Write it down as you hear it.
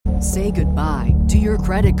Say goodbye to your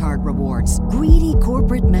credit card rewards. Greedy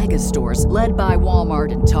corporate mega stores, led by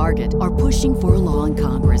Walmart and Target, are pushing for a law in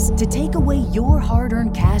Congress to take away your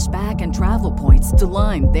hard-earned cash back and travel points to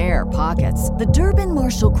line their pockets. The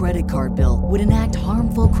Durbin-Marshall credit card bill would enact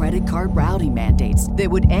harmful credit card routing mandates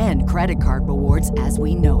that would end credit card rewards as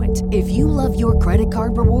we know it. If you love your credit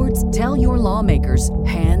card rewards, tell your lawmakers,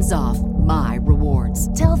 hands off my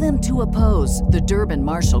rewards. Tell them to oppose the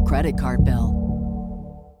Durbin-Marshall credit card bill.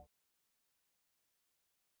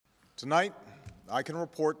 Tonight, I can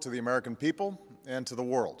report to the American people and to the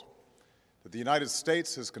world that the United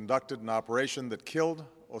States has conducted an operation that killed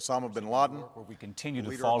Osama bin Laden. Where we continue to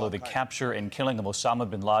follow the capture and killing of Osama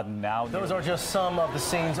bin Laden now. Those are just some of the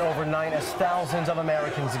scenes overnight as thousands of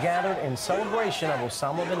Americans gathered in celebration of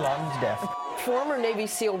Osama bin Laden's death. Former Navy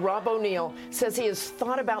SEAL Rob O'Neill says he has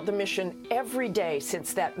thought about the mission every day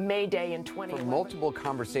since that May Day in 2011. From multiple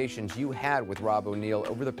conversations you had with Rob O'Neill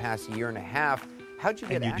over the past year and a half, how'd you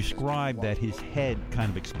get access? And you described that his head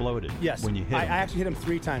kind of exploded when you hit him. I actually hit him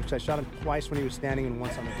 3 times because I shot him twice when he was standing and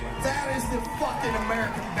once on the ground. That is the fucking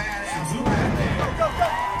American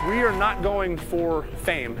badass. We are not going for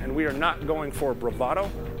fame and we are not going for bravado.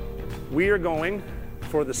 We are going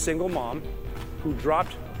for the single mom who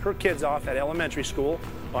dropped her kids off at elementary school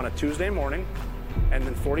on a Tuesday morning, and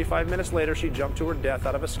then 45 minutes later she jumped to her death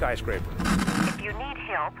out of a skyscraper. If you need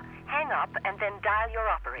help, hang up and then dial your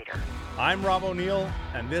operator. I'm Rob O'Neill,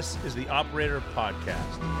 and this is the Operator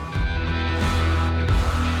Podcast.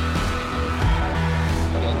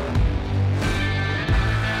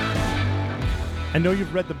 I know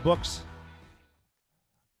you've read the books.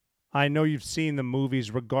 I know you've seen the movies,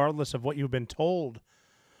 regardless of what you've been told.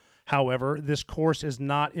 However, this course is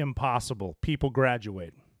not impossible. People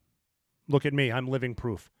graduate. Look at me. I'm living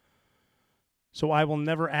proof. So I will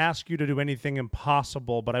never ask you to do anything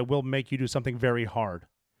impossible, but I will make you do something very hard.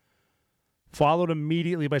 Followed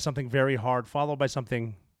immediately by something very hard, followed by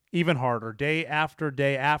something even harder, day after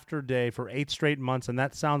day after day for 8 straight months, and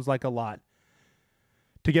that sounds like a lot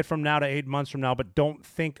to get from now to 8 months from now, but don't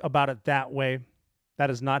think about it that way. That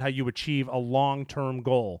is not how you achieve a long-term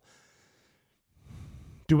goal.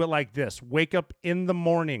 Do it like this. Wake up in the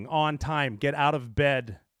morning on time, get out of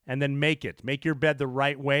bed, and then make it. Make your bed the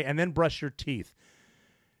right way, and then brush your teeth.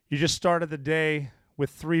 You just started the day with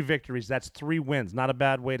 3 victories. That's 3 wins. Not a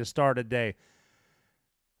bad way to start a day.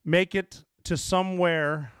 Make it to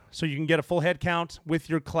somewhere so you can get a full head count with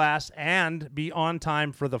your class and be on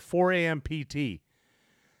time for the 4 a.m. PT.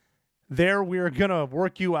 There, we're going to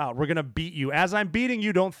work you out. We're going to beat you. As I'm beating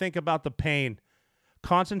you, don't think about the pain.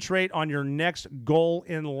 Concentrate on your next goal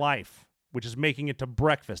in life, which is making it to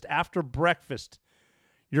breakfast. After breakfast,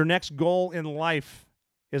 your next goal in life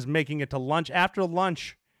is making it to lunch. After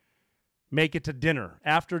lunch, make it to dinner.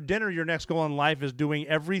 After dinner, your next goal in life is doing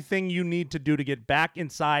everything you need to do to get back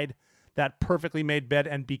inside that perfectly made bed.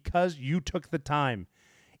 And because you took the time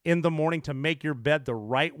in the morning to make your bed the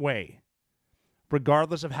right way,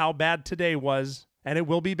 regardless of how bad today was, and it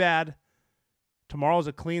will be bad, tomorrow is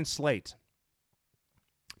a clean slate.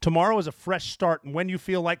 Tomorrow is a fresh start, and when you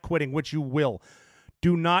feel like quitting, which you will,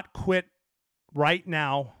 do not quit right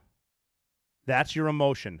now. That's your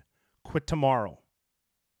emotion. Quit tomorrow.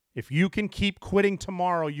 If you can keep quitting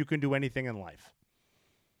tomorrow, you can do anything in life.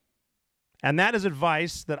 And that is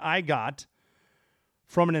advice that I got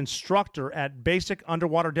from an instructor at Basic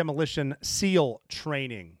Underwater Demolition SEAL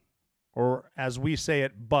Training, or as we say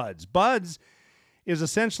it, BUDS. BUDS is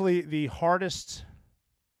essentially the hardest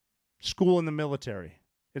school in the military.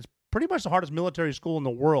 Pretty much the hardest military school in the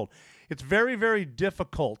world. It's very, very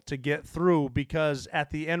difficult to get through because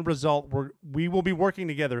at the end result, we will be working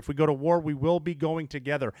together. If we go to war, we will be going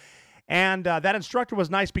together. And that instructor was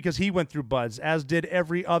nice because he went through BUDS, as did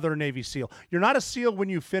every other Navy SEAL. You're not a SEAL when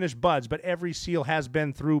you finish BUDS, but every SEAL has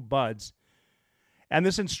been through BUDS. And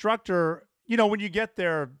this instructor, when you get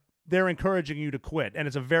there, they're encouraging you to quit. And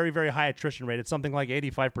it's a very, very high attrition rate. It's something like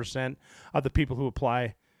 85% of the people who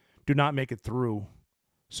apply do not make it through.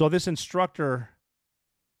 So this instructor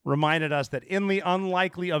reminded us that in the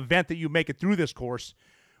unlikely event that you make it through this course,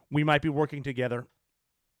 we might be working together.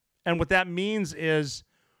 And what that means is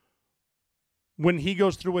when he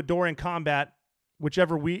goes through a door in combat,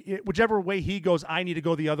 whichever way he goes, I need to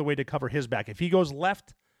go the other way to cover his back. If he goes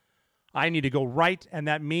left, I need to go right, and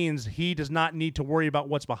that means he does not need to worry about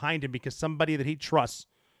what's behind him because somebody that he trusts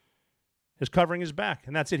is covering his back.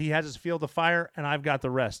 And that's it. He has his field of fire, and I've got the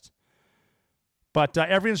rest. But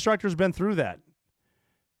every instructor has been through that.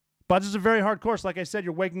 BUDS is a very hard course. Like I said,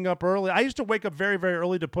 you're waking up early. I used to wake up very, very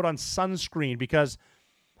early to put on sunscreen because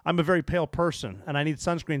I'm a very pale person, and I need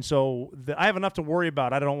sunscreen. So I have enough to worry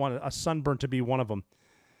about. I don't want a sunburn to be one of them.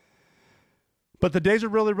 But the days are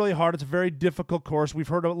really, really hard. It's a very difficult course. We've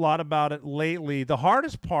heard a lot about it lately. The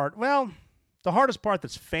hardest part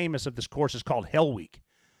that's famous of this course is called Hell Week.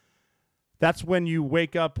 That's when you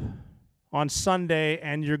wake up on Sunday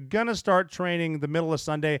and you're going to start training the middle of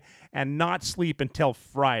Sunday and not sleep until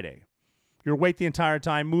Friday. You're awake the entire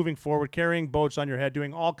time, moving forward, carrying boats on your head,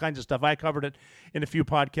 doing all kinds of stuff. I covered it in a few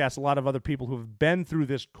podcasts. A lot of other people who have been through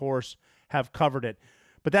this course have covered it.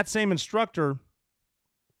 But that same instructor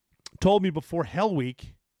told me before Hell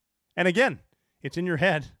Week, and again, it's in your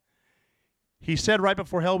head. He said right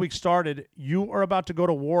before Hell Week started, you are about to go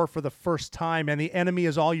to war for the first time, and the enemy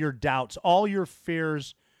is all your doubts, all your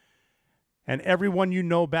fears, and everyone you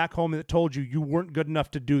know back home that told you you weren't good enough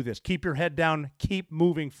to do this. Keep your head down. Keep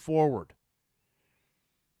moving forward.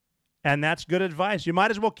 And that's good advice. You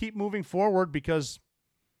might as well keep moving forward, because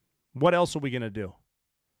what else are we going to do?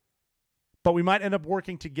 But we might end up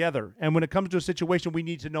working together. And when it comes to a situation, we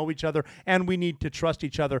need to know each other and we need to trust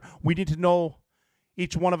each other. We need to know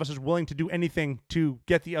each one of us is willing to do anything to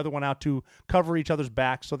get the other one out, to cover each other's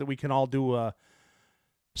backs so that we can all do a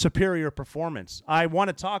superior performance. I want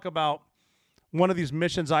to talk about one of these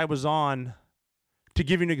missions I was on to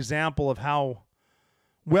give you an example of how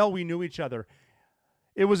well we knew each other.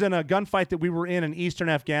 It was in a gunfight that we were in eastern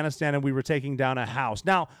Afghanistan, and we were taking down a house.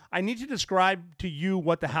 Now, I need to describe to you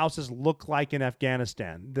what the houses look like in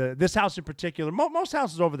Afghanistan. This house in particular, most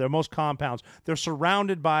houses over there, most compounds, they're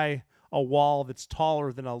surrounded by a wall that's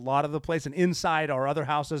taller than a lot of the place, and inside are other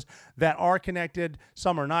houses that are connected.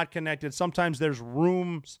 Some are not connected. Sometimes there's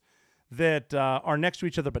rooms that are next to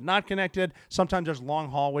each other but not connected. Sometimes there's long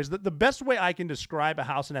hallways. The best way I can describe a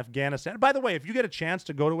house in Afghanistan, by the way, if you get a chance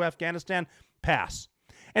to go to Afghanistan, pass.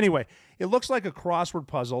 Anyway, it looks like a crossword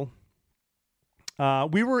puzzle.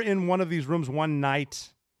 We were in one of these rooms one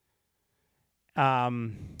night,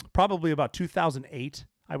 probably about 2008,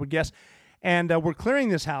 I would guess. And we're clearing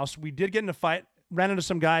this house. We did get in a fight, ran into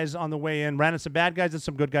some guys on the way in, ran into some bad guys and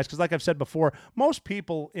some good guys. Because like I've said before, most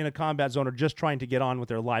people in a combat zone are just trying to get on with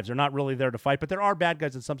their lives. They're not really there to fight, but there are bad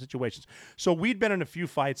guys in some situations. So we'd been in a few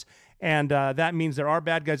fights, and that means there are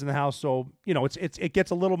bad guys in the house. So, you know, it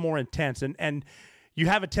gets a little more intense. And you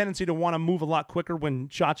have a tendency to want to move a lot quicker when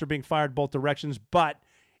shots are being fired both directions, but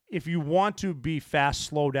if you want to be fast,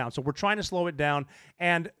 slow down. So we're trying to slow it down,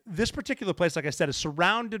 and this particular place, like I said, is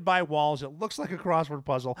surrounded by walls. It looks like a crossword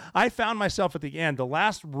puzzle. I found myself at the end. The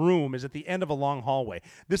last room is at the end of a long hallway.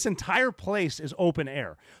 This entire place is open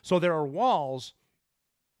air. So there are walls,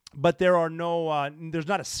 but there are no, there's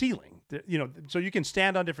not a ceiling. You know, so you can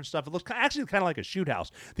stand on different stuff. It looks actually kind of like a shoot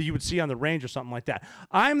house that you would see on the range or something like that.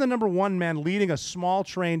 I'm the number one man leading a small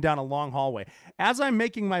train down a long hallway. As I'm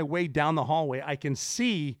making my way down the hallway, I can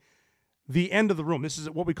see the end of the room. This is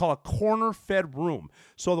what we call a corner-fed room.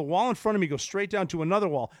 So the wall in front of me goes straight down to another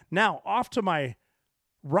wall. Now, off to my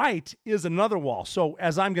right is another wall. So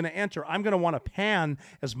as I'm going to enter, I'm going to want to pan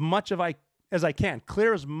as much as I can,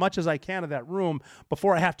 clear as much as I can of that room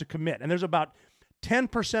before I have to commit. And there's about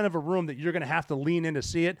 10% of a room that you're going to have to lean in to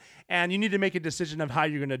see it, and you need to make a decision of how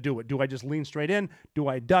you're going to do it. Do I just lean straight in? Do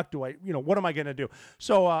I duck? What am I going to do?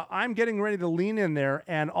 So I'm getting ready to lean in there,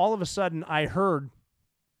 and all of a sudden I heard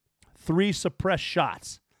 3 suppressed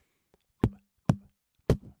shots.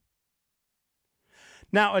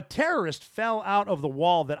 Now, a terrorist fell out of the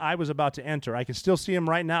wall that I was about to enter. I can still see him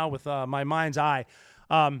right now with my mind's eye.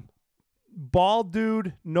 Bald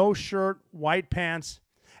dude, no shirt, white pants,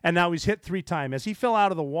 and now he's hit 3 times. As he fell out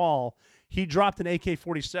of the wall, he dropped an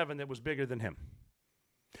AK-47 that was bigger than him.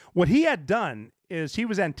 What he had done is he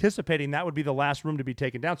was anticipating that would be the last room to be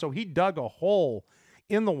taken down, so he dug a hole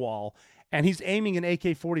in the wall, and he's aiming an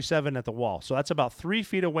AK-47 at the wall. So that's about 3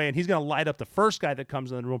 feet away, and he's going to light up the first guy that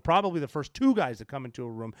comes in the room, probably the first 2 guys that come into a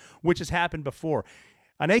room, which has happened before.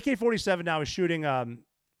 An AK-47 now is shooting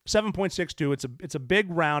 7.62. It's a big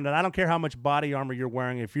round, and I don't care how much body armor you're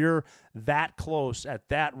wearing. If you're that close at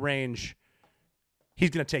that range, he's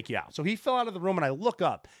going to take you out. So he fell out of the room, and I look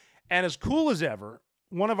up, and as cool as ever,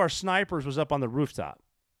 one of our snipers was up on the rooftop,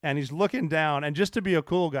 and he's looking down, and just to be a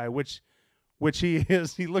cool guy, which he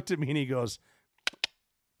is, he looked at me and he goes,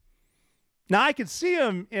 now I could see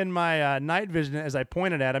him in my night vision as I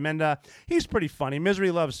pointed at him, and he's pretty funny. Misery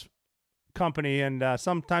loves company, and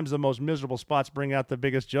sometimes the most miserable spots bring out the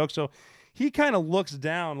biggest jokes. So he kind of looks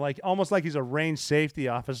down, like almost like he's a range safety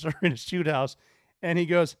officer in a shoot house, and he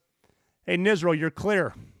goes, "Hey, Nizro, you're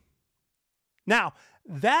clear." Now,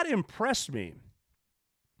 that impressed me.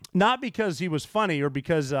 Not because he was funny or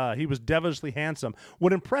because he was devilishly handsome.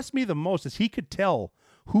 What impressed me the most is he could tell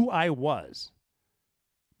who I was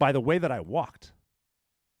by the way that I walked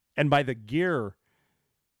and by the gear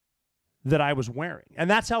that I was wearing. And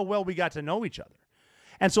that's how well we got to know each other.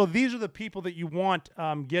 And so these are the people that you want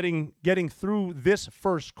getting through this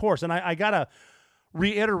first course. And I got to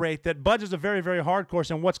reiterate that BUD/S is a very, very hard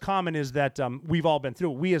course. And what's common is that we've all been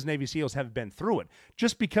through it. We as Navy SEALs have been through it.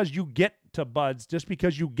 Just because you get to BUD/S, just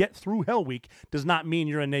because you get through Hell Week does not mean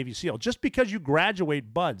you're a Navy SEAL. Just because you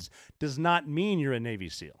graduate BUD/S does not mean you're a Navy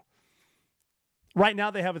SEAL. Right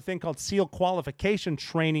now, they have a thing called SEAL qualification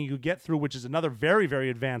training you get through, which is another very, very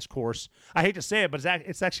advanced course. I hate to say it, but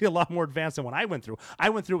it's actually a lot more advanced than what I went through. I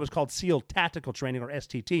went through what was called SEAL Tactical Training, or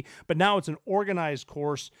STT, but now it's an organized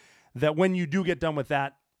course that when you do get done with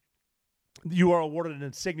that, you are awarded an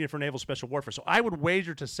insignia for Naval Special Warfare. So I would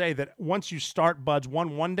wager to say that once you start BUD/S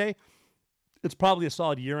one day, it's probably a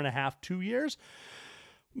solid 1.5 to 2 years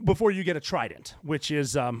before you get a trident, which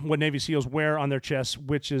is what Navy SEALs wear on their chests,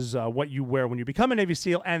 which is what you wear when you become a Navy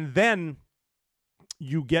SEAL. And then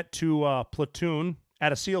you get to platoon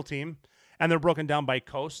at a SEAL team, and they're broken down by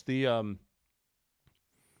coast. The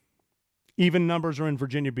even numbers are in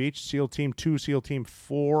Virginia Beach, SEAL Team 2, SEAL Team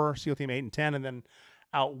 4, SEAL Team 8 and 10, and then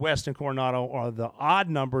out west in Coronado are the odd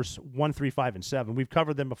numbers, 1, 3, 5, and 7. We've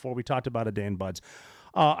covered them before. We talked about a day in BUD/S.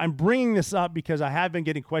 I'm bringing this up because I have been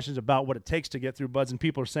getting questions about what it takes to get through BUD/S, and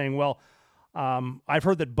people are saying, well, I've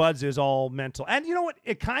heard that BUD/S is all mental. And you know what?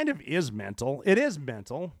 It kind of is mental. It is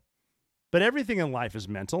mental, but everything in life is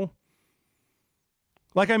mental.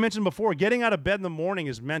 Like I mentioned before, getting out of bed in the morning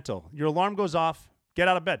is mental. Your alarm goes off, get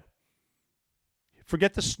out of bed.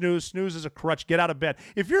 Forget the snooze. Snooze is a crutch. Get out of bed.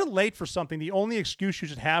 If you're late for something, the only excuse you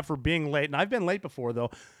should have for being late, and I've been late before,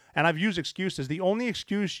 though, and I've used excuses. The only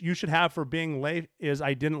excuse you should have for being late is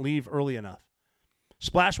I didn't leave early enough.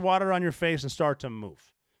 Splash water on your face and start to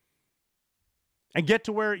move. And get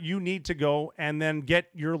to where you need to go and then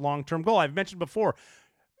get your long-term goal. I've mentioned before,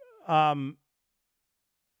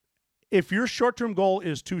 if your short-term goal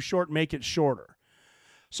is too short, make it shorter.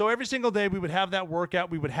 So every single day we would have that workout.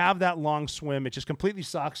 We would have that long swim. It just completely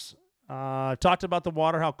sucks. Talked about the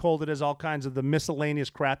water, how cold it is, all kinds of the miscellaneous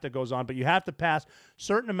crap that goes on. But you have to pass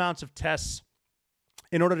certain amounts of tests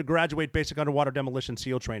in order to graduate basic underwater demolition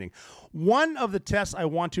SEAL training. One of the tests I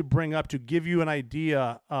want to bring up to give you an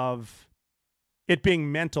idea of it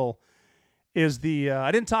being mental is the,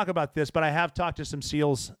 I didn't talk about this, but I have talked to some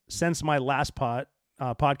SEALs since my last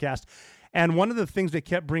podcast. And one of the things they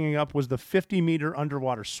kept bringing up was the 50-meter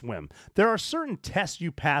underwater swim. There are certain tests you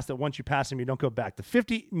pass that once you pass them, you don't go back. The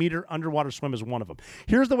 50-meter underwater swim is one of them.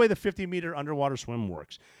 Here's the way the 50-meter underwater swim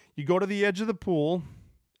works. You go to the edge of the pool,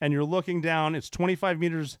 and you're looking down. It's 25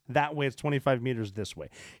 meters that way. It's 25 meters this way.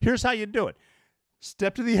 Here's how you do it.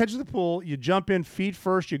 Step to the edge of the pool. You jump in feet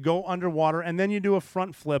first. You go underwater, and then you do a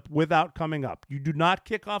front flip without coming up. You do not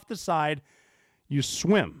kick off the side. You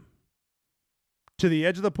swim to the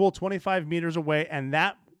edge of the pool 25 meters away, and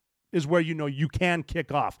that is where you know you can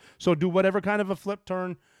kick off. So do whatever kind of a flip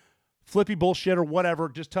turn, flippy bullshit or whatever,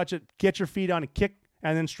 just touch it, get your feet on a kick,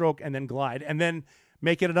 and then stroke, and then glide, and then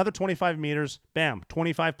make it another 25 meters, bam,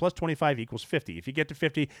 25 plus 25 equals 50. If you get to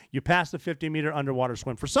 50, you pass the 50-meter underwater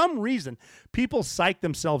swim. For some reason, people psych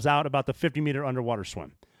themselves out about the 50-meter underwater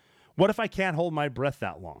swim. What if I can't hold my breath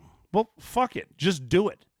that long? Well, fuck it. Just do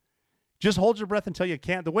it. Just hold your breath until you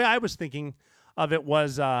can't. The way I was thinking of it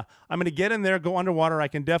was, I'm going to get in there, go underwater. I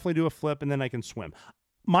can definitely do a flip, and then I can swim.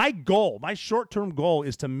 My goal, my short-term goal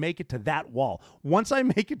is to make it to that wall. Once I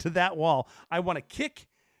make it to that wall, I want to kick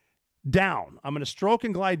down. I'm going to stroke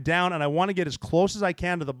and glide down, and I want to get as close as I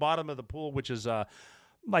can to the bottom of the pool, which is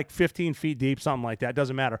like 15 feet deep, something like that.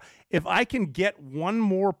 Doesn't matter. If I can get one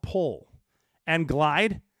more pull and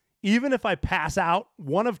glide, even if I pass out,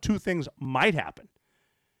 one of two things might happen.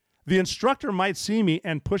 The instructor might see me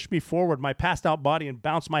and push me forward, my passed out body, and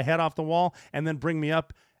bounce my head off the wall and then bring me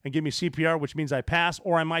up and give me CPR, which means I pass,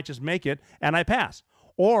 or I might just make it and I pass.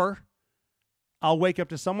 Or I'll wake up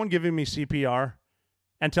to someone giving me CPR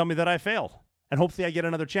and tell me that I failed, and hopefully I get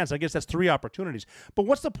another chance. I guess that's 3 opportunities. But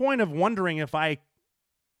what's the point of wondering if I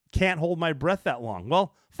can't hold my breath that long?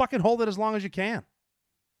 Well, fucking hold it as long as you can.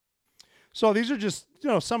 So these are just,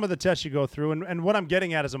 some of the tests you go through, and what I'm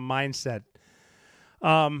getting at is a mindset.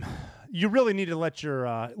 You really need to let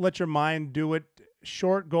your mind do it.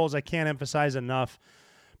 Short goals I can't emphasize enough,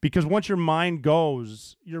 because once your mind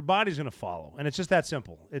goes, your body's going to follow, and it's just that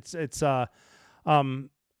simple.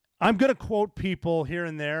 I'm going to quote people here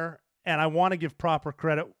and there, and I want to give proper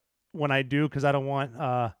credit when I do, because I don't want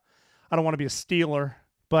to be a stealer.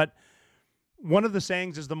 But one of the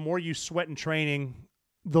sayings is, the more you sweat in training,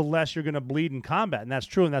 the less you're going to bleed in combat, and that's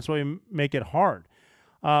true, and that's why we make it hard.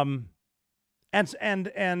 And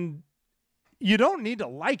you don't need to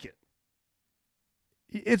like it.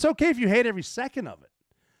 It's okay if you hate every second of it,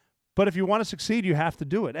 But if you want to succeed, you have to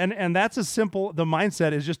do it. And that's as simple. The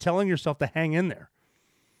mindset is just telling yourself to hang in there.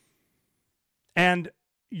 And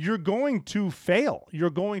you're going to fail. You're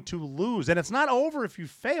going to lose. And it's not over if you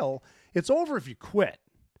fail. It's over if you quit.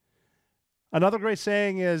 Another great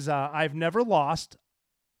saying is, I've never lost.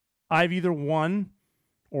 I've either won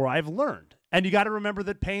or I've learned. And you got to remember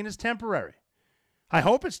that pain is temporary. I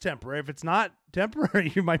hope it's temporary. If it's not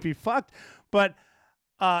temporary, you might be fucked. But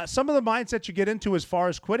some of the mindsets you get into as far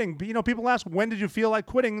as quitting, people ask, when did you feel like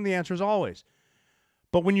quitting? And the answer is always.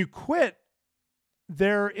 But when you quit,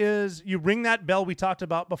 you ring that bell we talked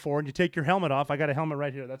about before, and you take your helmet off. I got a helmet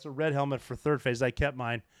right here. That's a red helmet for third phase. I kept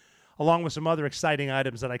mine, along with some other exciting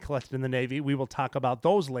items that I collected in the Navy. We will talk about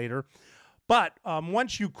those later. But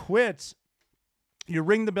once you quit, you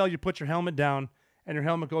ring the bell, you put your helmet down, and your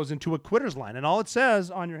helmet goes into a quitter's line. And all it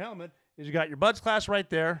says on your helmet is you got your BUD/S class right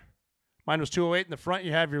there. Mine was 208. In the front,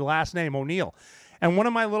 you have your last name, O'Neill. And one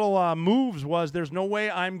of my little moves was there's no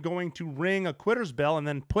way I'm going to ring a quitter's bell and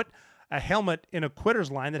then put a helmet in a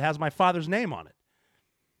quitter's line that has my father's name on it.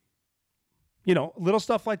 Little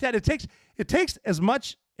stuff like that. It takes as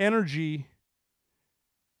much energy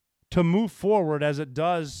to move forward as it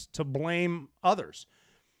does to blame others.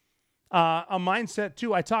 A mindset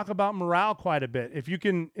too. I talk about morale quite a bit. If you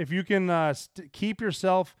can keep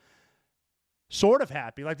yourself sort of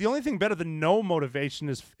happy, like the only thing better than no motivation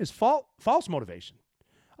is false motivation.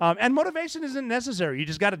 And motivation isn't necessary. You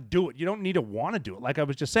just got to do it. You don't need to want to do it, like I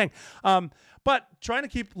was just saying. But trying to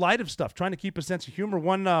keep light of stuff, trying to keep a sense of humor.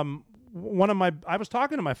 I was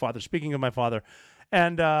talking to my father, speaking of my father,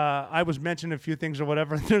 and I was mentioning a few things or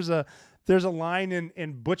whatever. There's a line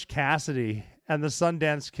in Butch Cassidy and the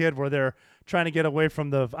Sundance Kid where they're trying to get away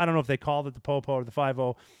from I don't know if they called it the Popo or the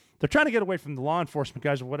 5-0. They're trying to get away from the law enforcement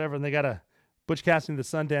guys or whatever, and Butch Cassidy and the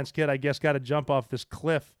Sundance Kid, I guess, got to jump off this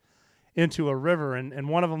cliff into a river, and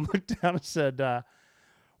one of them looked down and said, well,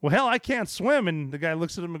 hell, I can't swim. And the guy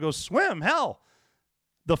looks at him and goes, swim, hell,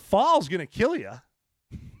 the fall's going to kill you.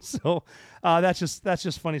 So that's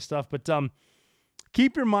just funny stuff. But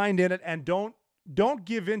keep your mind in it, and don't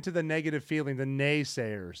give in to the negative feeling, the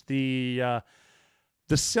naysayers, the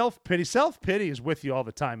self-pity. Self-pity is with you all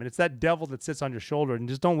the time, and it's that devil that sits on your shoulder, and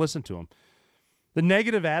just don't listen to him. The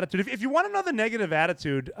negative attitude. If you want to know the negative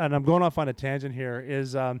attitude, and I'm going off on a tangent here,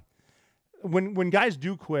 is when guys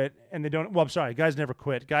do quit and they don't. Well, I'm sorry, guys never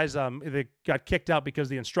quit. Guys, they got kicked out because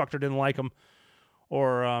the instructor didn't like them,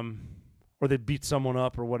 or they beat someone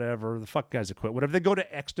up or whatever. The fuck guys that quit. Whatever. They go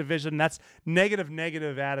to X Division. That's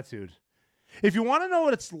negative attitude. If you want to know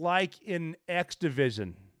what it's like in X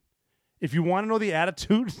Division, if you want to know the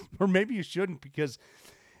attitude, or maybe you shouldn't because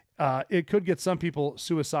it could get some people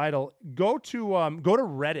suicidal. Go to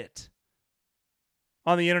Reddit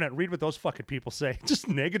on the internet. Read what those fucking people say. Just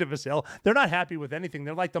negative as hell. They're not happy with anything.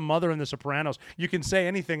 They're like the mother in The Sopranos. You can say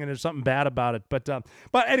anything and there's something bad about it. But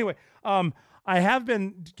anyway, I have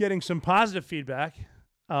been getting some positive feedback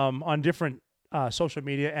on different social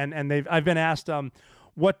media, and I've been asked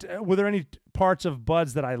were there any parts of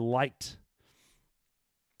BUD/S that I liked.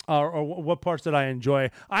 Or what parts did I enjoy?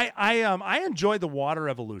 I enjoy the water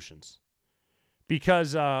evolutions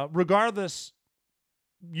because regardless,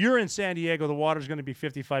 you're in San Diego, the water's going to be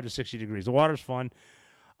 55 to 60 degrees. The water's fun.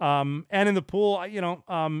 And in the pool,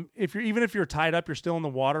 if you're tied up, you're still in the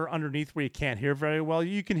water underneath where you can't hear very well.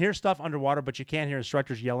 You can hear stuff underwater, but you can't hear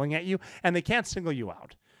instructors yelling at you, and they can't single you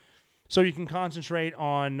out. So you can concentrate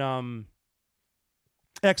on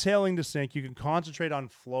exhaling to sink. You can concentrate on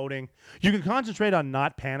floating. You can concentrate on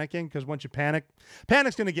not panicking, because once you panic's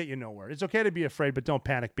going to get you nowhere. It's okay to be afraid, but don't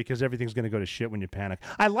panic, because everything's going to go to shit when you panic.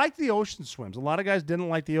 I like the ocean swims. A lot of guys didn't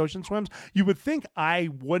like the ocean swims. You would think I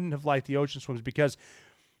wouldn't have liked the ocean swims because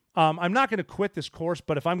I'm not going to quit this course,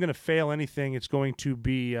 but if I'm going to fail anything, it's going to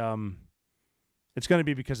be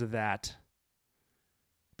because of that.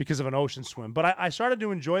 Because of an ocean swim. But I started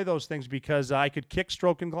to enjoy those things because I could kick,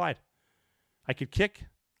 stroke, and glide. I could kick,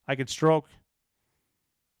 I could stroke,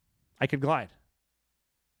 I could glide.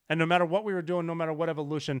 And no matter what we were doing, no matter what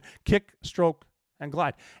evolution, kick, stroke, and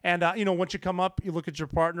glide. And, once you come up, you look at your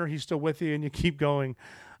partner, he's still with you, and you keep going.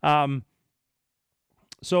 I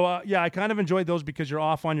kind of enjoyed those because you're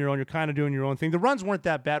off on your own. You're kind of doing your own thing. The runs weren't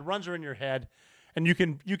that bad. Runs are in your head, and you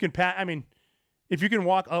can pass. I mean, if you can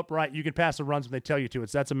walk upright, you can pass the runs when they tell you to.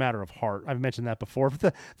 That's a matter of heart. I've mentioned that before.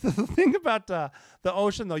 But the thing about the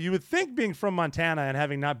ocean, though, you would think being from Montana and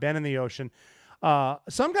having not been in the ocean,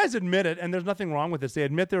 some guys admit it, and there's nothing wrong with this. They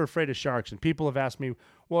admit they're afraid of sharks, and people have asked me,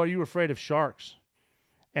 well, are you afraid of sharks?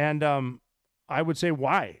 And I would say,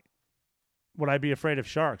 why? would I be afraid of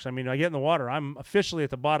sharks? I mean, I get in the water, I'm officially at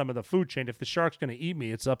the bottom of the food chain. If the shark's going to eat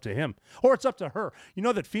me, it's up to him. Or it's up to her. You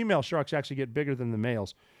know that female sharks actually get bigger than the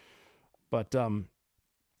males. But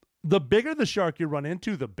the bigger the shark you run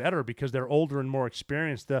into, the better, because they're older and more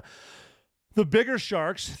experienced. The bigger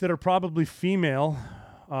sharks that are probably female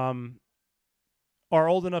are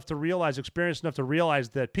old enough to realize, experienced enough to realize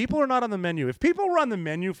that people are not on the menu. If people were on the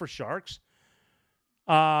menu for sharks,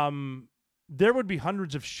 there would be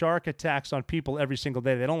hundreds of shark attacks on people every single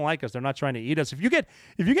day. They don't like us. They're not trying to eat us. If you get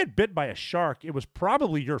bit by a shark, it was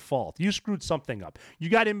probably your fault. You screwed something up. You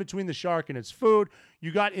got in between the shark and its food.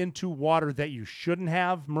 You got into water that you shouldn't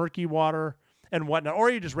have, murky water and whatnot, or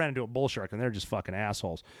you just ran into a bull shark and they're just fucking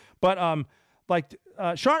assholes. But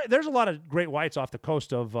shark, there's a lot of great whites off the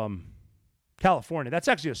coast of California. That's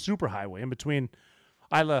actually a superhighway in between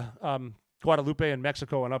Isla Guadalupe and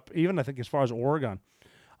Mexico and up even I think as far as Oregon.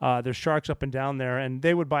 There's sharks up and down there, and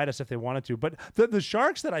they would bite us if they wanted to. But the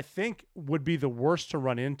sharks that I think would be the worst to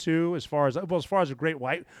run into as far as a great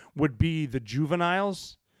white would be the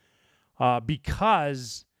juveniles,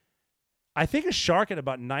 because I think a shark at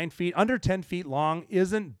about 9 feet, under 10 feet long,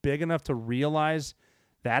 isn't big enough to realize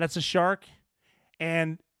that it's a shark.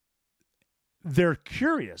 And they're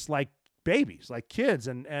curious, like babies, like kids,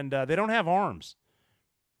 and they don't have arms.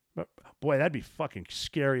 But boy, that'd be fucking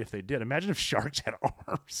scary if they did. Imagine if sharks had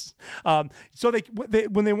arms. So they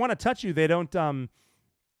when they want to touch you, they don't.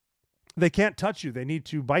 They can't touch you. They need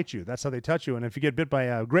to bite you. That's how they touch you. And if you get bit by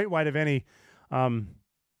a great white of any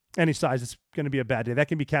size, it's going to be a bad day. That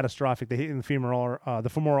can be catastrophic. They hit you in the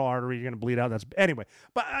femoral artery. You're going to bleed out. Anyway.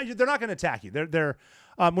 But they're not going to attack you. They're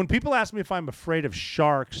when people ask me if I'm afraid of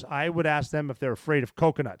sharks, I would ask them if they're afraid of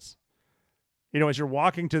coconuts. You know, as you're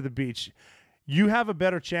walking to the beach, you have a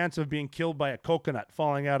better chance of being killed by a coconut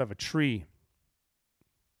falling out of a tree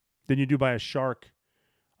than you do by a shark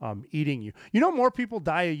eating you. You know, more people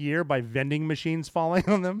die a year by vending machines falling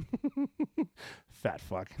on them. Fat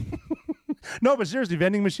fuck. No, but seriously,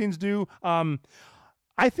 vending machines do.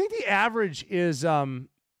 I think the average is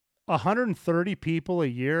 130 people a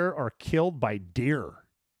year are killed by deer.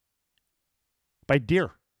 By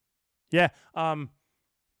deer. Yeah.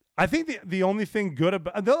 I think the only thing good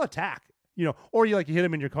about... They'll attack. You know, or you hit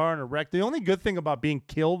them in your car in a wreck. The only good thing about being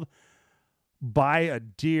killed by a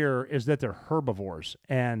deer is that they're herbivores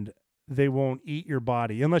and they won't eat your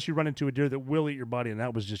body unless you run into a deer that will eat your body, and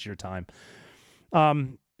that was just your time.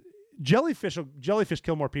 Jellyfish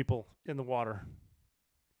kill more people in the water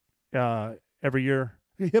every year.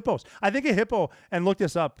 Hippos. I think a hippo, and look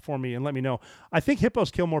this up for me and let me know. I think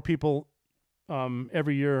hippos kill more people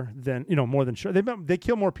every year than, more than sure. They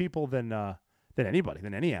kill more people than anybody,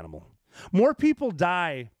 than any animal. More people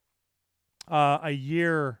die a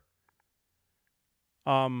year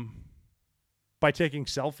by taking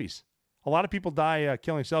selfies. A lot of people die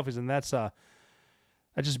killing selfies, and that's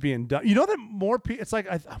just being done. You know that more people, it's like,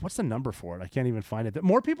 what's the number for it? I can't even find it. That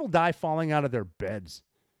more people die falling out of their beds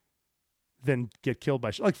than get killed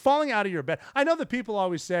by, like falling out of your bed. I know that people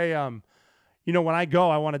always say, when I go,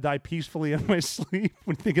 I want to die peacefully in my sleep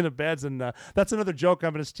when thinking of beds. And that's another joke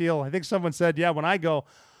I'm going to steal. I think someone said, when I go,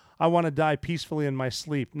 I want to die peacefully in my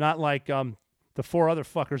sleep. Not like the 4 other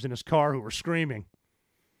fuckers in his car who were screaming.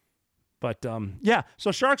 But,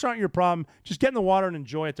 so sharks aren't your problem. Just get in the water and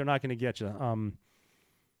enjoy it. They're not going to get you.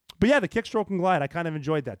 But yeah, the kick, stroke, and glide, I kind of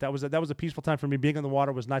enjoyed that. That was a peaceful time for me. Being in the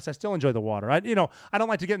water was nice. I still enjoy the water. I don't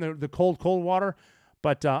like to get in the cold water,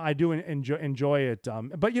 but I do enjoy it.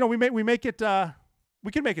 But we make it.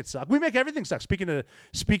 We can make it suck. We make everything suck.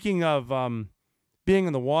 Speaking of being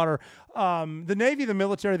in the water, the Navy, the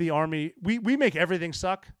military, the Army, we make everything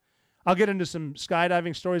suck. I'll get into some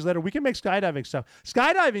skydiving stories later. We can make skydiving stuff.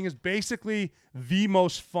 Skydiving is basically the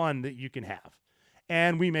most fun that you can have,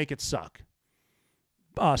 and we make it suck.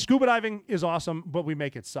 Scuba diving is awesome, but we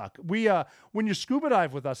make it suck. When you scuba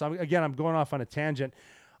dive with us, I'm going off on a tangent.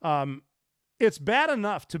 It's bad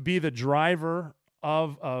enough to be the driver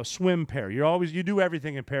of a swim pair. You do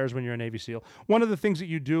everything in pairs when you're a Navy SEAL. One of the things that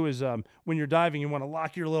you do is when you're diving, you want to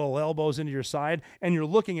lock your little elbows into your side, and you're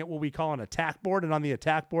looking at what we call an attack board. And on the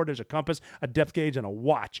attack board, there's a compass, a depth gauge, and a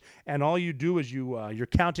watch. And all you do is you're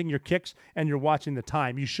counting your kicks and you're watching the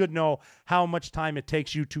time. You should know how much time it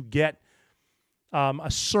takes you to get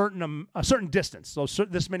a certain distance. So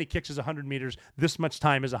this many kicks is 100 meters. This much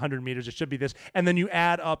time is 100 meters. It should be this. And then you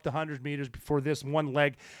add up the 100 meters for this one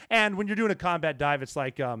leg. And when you're doing a combat dive, it's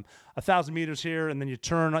like 1,000 meters here, and then you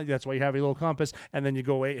turn. That's why you have a little compass. And then you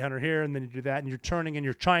go 800 here, and then you do that, and you're turning, and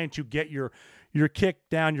you're trying to get your your kick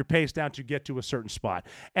down, your pace down to get to a certain spot.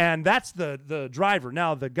 And that's the driver.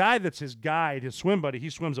 Now, the guy that's his guide, his swim buddy, he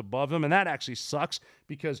swims above him, and that actually sucks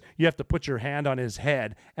because you have to put your hand on his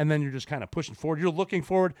head, and then you're just kind of pushing forward. You're looking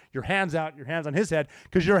forward, your hands out, your hands on his head,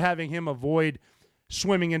 because you're having him avoid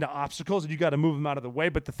swimming into obstacles, and you got to move him out of the way.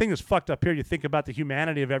 But the thing that's fucked up here, you think about the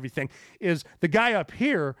humanity of everything, is the guy up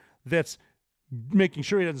here that's making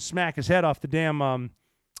sure he doesn't smack his head off the damn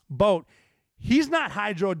boat. He's not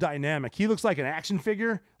hydrodynamic. He looks like an action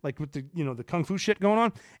figure, like with the kung fu shit going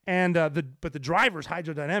on. And but the driver's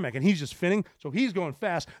hydrodynamic, and he's just finning, so he's going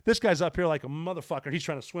fast. This guy's up here like a motherfucker. He's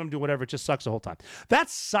trying to swim, do whatever. It just sucks the whole time. That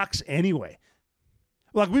sucks anyway.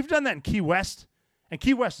 Like, we've done that in Key West, and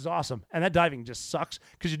Key West is awesome. And that diving just sucks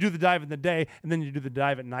because you do the dive in the day, and then you do the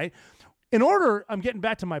dive at night. I'm getting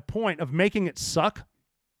back to my point of making it suck.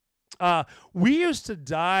 We used to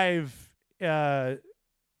dive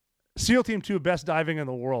SEAL Team 2 best diving in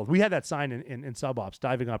the world. We had that sign in sub-ops,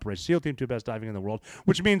 diving operation. SEAL Team 2 best diving in the world,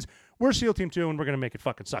 which means we're SEAL Team 2 and we're going to make it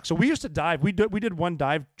fucking suck. So we used to dive. We did one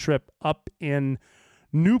dive trip up in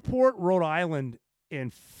Newport, Rhode Island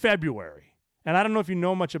in February. And I don't know if you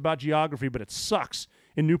know much about geography, but it sucks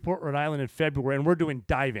in Newport, Rhode Island in February, and we're doing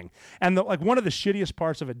diving. And one of the shittiest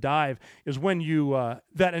parts of a dive is when you're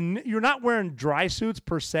not wearing dry suits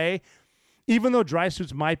per se. Even though dry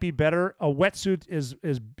suits might be better, a wetsuit is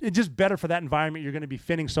just better for that environment. You're going to be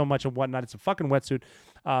finning so much and whatnot. It's a fucking wetsuit.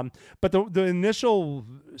 But the initial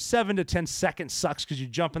 7 to 10 seconds sucks because you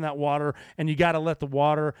jump in that water and you got to let the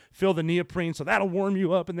water fill the neoprene, so that'll warm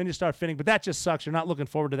you up, and then you start finning. But that just sucks. You're not looking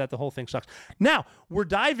forward to that. The whole thing sucks. Now, we're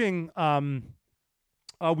diving.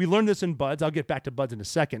 We learned this in BUD/S. I'll get back to BUD/S in a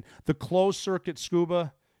second. The closed circuit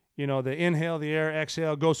scuba. The inhale, the air,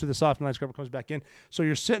 exhale, goes through the soft line scrubber, comes back in. So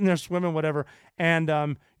you're sitting there swimming, whatever, and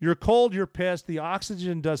you're cold, you're pissed. The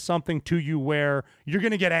oxygen does something to you where you're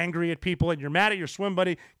going to get angry at people, and you're mad at your swim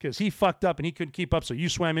buddy because he fucked up and he couldn't keep up, so you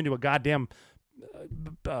swam into a goddamn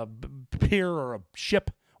pier or a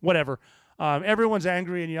ship, whatever. Everyone's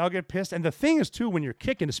angry, and you all get pissed. And the thing is, too, when you're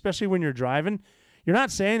kicking, especially when you're driving, you're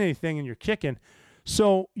not saying anything and you're kicking,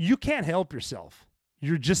 so you can't help yourself.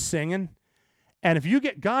 You're just singing. And if you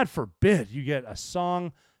get, God forbid, you get a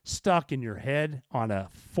song stuck in your head on a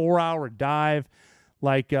 4-hour dive,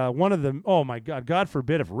 like one of them, oh my God, God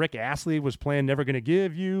forbid if Rick Astley was playing Never Gonna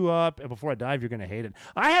Give You Up, and before I dive, you're going to hate it.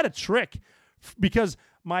 I had a trick because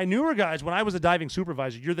my newer guys, when I was a diving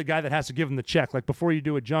supervisor, you're the guy that has to give them the check. Like before you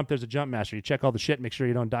do a jump, there's a jump master. You check all the shit, make sure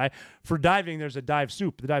you don't die. For diving, there's a dive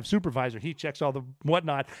sup. The dive supervisor, he checks all the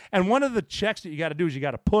whatnot. And one of the checks that you got to do is you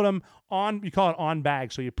got to put them on, you call it on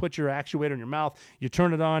bag. So you put your actuator in your mouth, you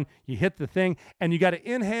turn it on, you hit the thing, and you got to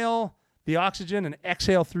inhale the oxygen and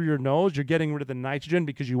exhale through your nose. You're getting rid of the nitrogen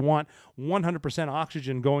because you want 100%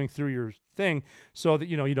 oxygen going through your thing so that,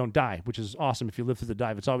 you don't die, which is awesome if you live through the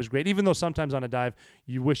dive. It's always great, even though sometimes on a dive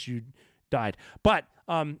you wish you died. But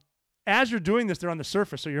as you're doing this, they're on the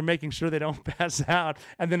surface, so you're making sure they don't pass out.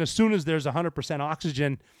 And then as soon as there's 100%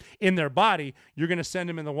 oxygen in their body, you're going to send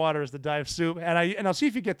them in the water as the dive sup. And I'll see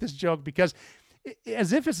if you get this joke, because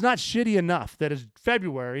as if it's not shitty enough that it's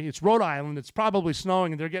February, it's Rhode Island, it's probably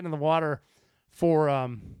snowing, and they're getting in the water for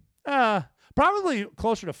probably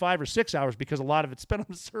closer to 5 or 6 hours because a lot of it's spent on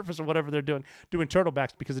the surface or whatever they're doing turtlebacks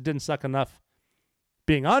because it didn't suck enough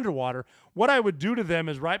being underwater. What I would do to them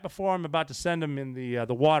is right before I'm about to send them in the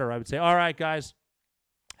water, I would say, all right, guys,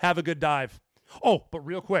 have a good dive. Oh, but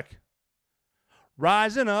real quick,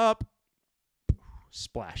 rising up,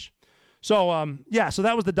 splash. So, so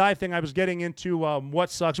that was the dive thing I was getting into.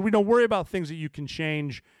 What sucks. We don't worry about things that you can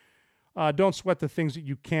change. Don't sweat the things that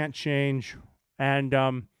you can't change.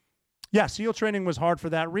 And, SEAL training was hard for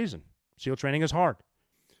that reason. SEAL training is hard.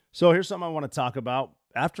 So here's something I want to talk about.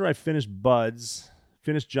 After I finished BUD/S,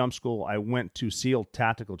 finished jump school, I went to SEAL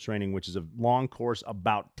tactical training, which is a long course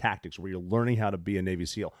about tactics where you're learning how to be a Navy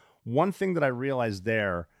SEAL. One thing that I realized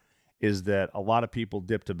there is that a lot of people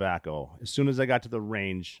dip tobacco. As soon as I got to the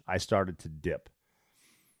range, I started to dip.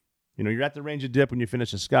 You're at the range, you dip. When you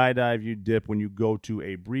finish a skydive, you dip. When you go to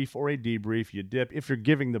a brief or a debrief, you dip. If you're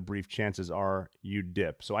giving the brief, chances are you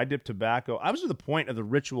dip. So I dipped tobacco. I was to the point of the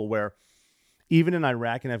ritual where even in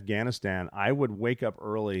Iraq and Afghanistan, I would wake up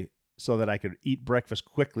early so that I could eat breakfast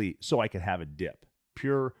quickly so I could have a dip.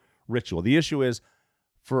 Pure ritual. The issue is,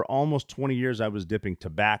 for almost 20 years, I was dipping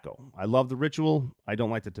tobacco. I love the ritual. I don't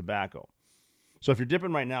like the tobacco. So if you're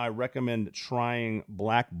dipping right now, I recommend trying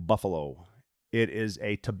Black Buffalo. It is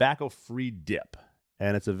a tobacco-free dip,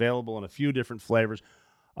 and it's available in a few different flavors.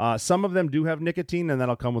 Some of them do have nicotine, and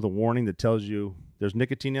that'll come with a warning that tells you there's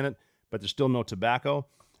nicotine in it, but there's still no tobacco.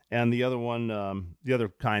 And the other one, the other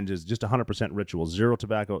kind is just 100% Ritual, zero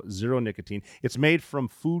tobacco, zero nicotine. It's made from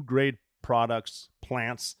food-grade products,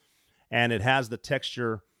 plants, and it has the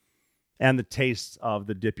texture and the taste of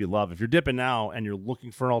the dip you love. If you're dipping now and you're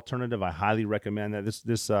looking for an alternative, I highly recommend that.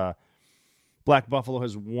 This Black Buffalo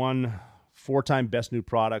has won 4-time Best New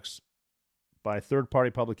Products by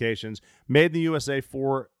third-party publications, made in the USA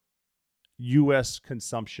for U.S.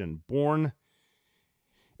 consumption. Born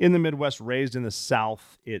in the Midwest, raised in the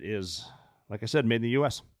South, it is, like I said, made in the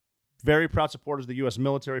U.S. Very proud supporters of the U.S.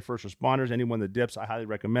 military, first responders, anyone that dips. I highly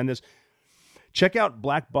recommend this. Check out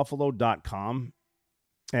blackbuffalo.com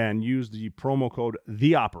and use the promo code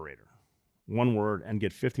THEOPERATOR, one word, and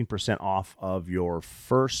get 15% off of your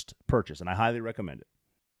first purchase. And I highly recommend it.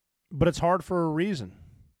 But it's hard for a reason.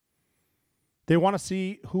 They want to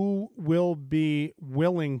see who will be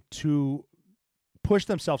willing to push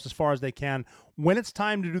themselves as far as they can when it's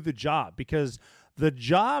time to do the job, because the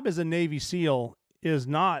job as a Navy SEAL is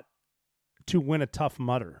not to win a Tough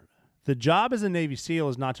Mudder. The job as a Navy SEAL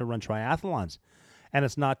is not to run triathlons, and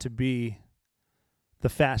it's not to be the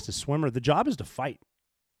fastest swimmer. The job is to fight.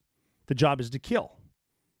 The job is to kill.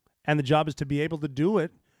 And the job is to be able to do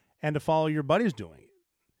it and to follow your buddies doing it.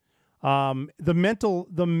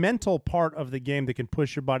 The mental part of the game that can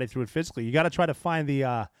push your body through it physically. You got to try to find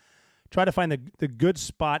the good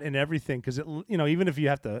spot in everything, because even if you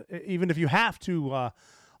have to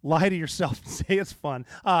lie to yourself and say it's fun.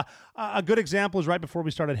 A good example is right before we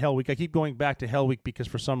started Hell Week. I keep going back to Hell Week because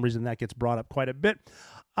for some reason that gets brought up quite a bit.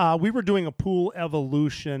 We were doing a pool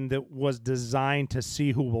evolution that was designed to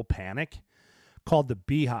see who will panic, called the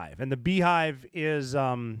Beehive. And the Beehive is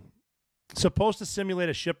supposed to simulate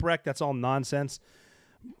a shipwreck. That's all nonsense.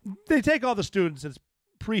 They take all the students. It's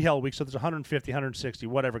pre-Hell Week, so there's 150, 160,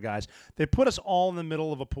 whatever guys. They put us all in the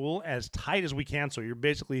middle of a pool as tight as we can, so you're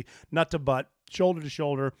basically nut to butt, shoulder to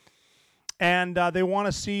shoulder. And they want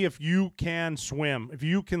to see if you can swim, if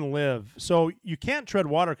you can live. So you can't tread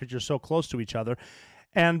water because you're so close to each other.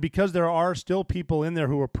 And because there are still people in there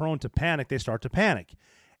who are prone to panic, they start to panic.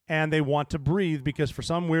 And they want to breathe because for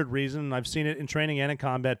some weird reason, I've seen it in training and in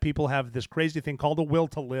combat, people have this crazy thing called a will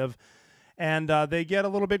to live. And they get a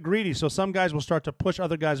little bit greedy. So some guys will start to push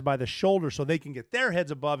other guys by the shoulder so they can get their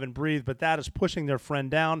heads above and breathe, but that is pushing their friend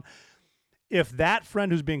down. If that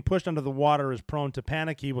friend who's being pushed under the water is prone to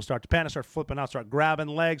panic, he will start to panic, start flipping out, start grabbing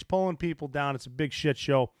legs, pulling people down. It's a big shit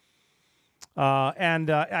show.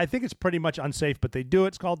 I think it's pretty much unsafe, but they do it.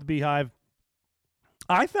 It's called the Beehive.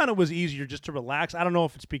 I found it was easier just to relax. I don't know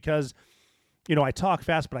if it's because, I talk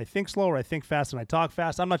fast, but I think slow, or I think fast and I talk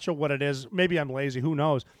fast. I'm not sure what it is. Maybe I'm lazy. Who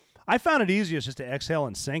knows? I found it easiest just to exhale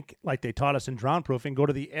and sink like they taught us in drown proofing, go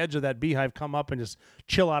to the edge of that beehive, come up and just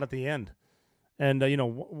chill out at the end. And,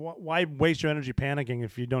 why waste your energy panicking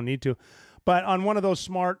if you don't need to? But on one of those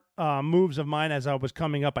smart moves of mine as I was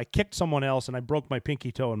coming up, I kicked someone else and I broke my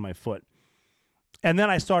pinky toe in my foot. And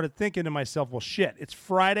then I started thinking to myself, well, shit, it's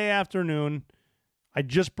Friday afternoon. I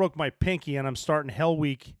just broke my pinky and I'm starting Hell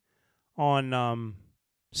Week on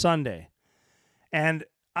Sunday. And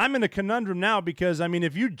I'm in a conundrum now because,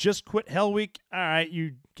 if you just quit Hell Week, all right,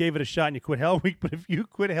 you gave it a shot and you quit Hell Week. But if you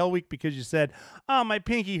quit Hell Week because you said, oh, my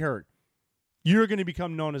pinky hurt, you're going to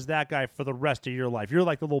become known as that guy for the rest of your life. You're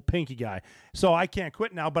like the little pinky guy. So I can't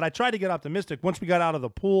quit now, but I tried to get optimistic. Once we got out of the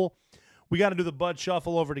pool, we got to do the Bud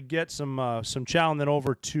Shuffle over to get some chow and then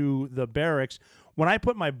over to the barracks. When I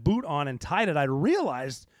put my boot on and tied it, I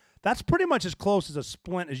realized that's pretty much as close as a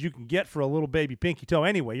splint as you can get for a little baby pinky toe.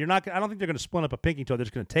 Anyway, I don't think they're going to splint up a pinky toe. They're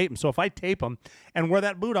just going to tape them. So if I tape them and wear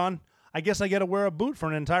that boot on, I guess I got to wear a boot for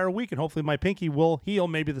an entire week, and hopefully my pinky will heal.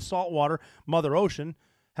 Maybe the salt water, Mother Ocean,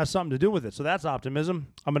 has something to do with it. So that's optimism.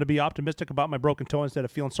 I'm going to be optimistic about my broken toe instead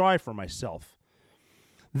of feeling sorry for myself.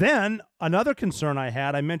 Then another concern I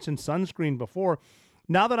had, I mentioned sunscreen before.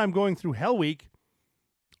 Now that I'm going through Hell Week,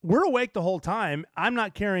 we're awake the whole time. I'm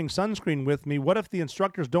not carrying sunscreen with me. What if the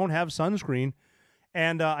instructors don't have sunscreen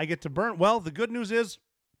and I get to burn? Well, the good news is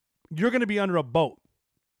you're going to be under a boat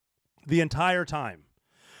the entire time.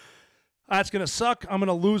 That's going to suck. I'm going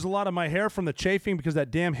to lose a lot of my hair from the chafing because that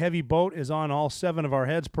damn heavy boat is on all 7 of our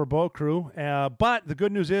heads per boat crew. But the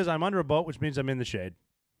good news is I'm under a boat, which means I'm in the shade.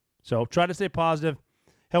 So try to stay positive.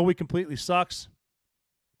 Hell Week completely sucks,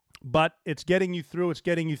 but it's getting you through. It's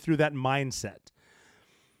getting you through that mindset.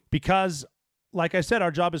 Because, like I said,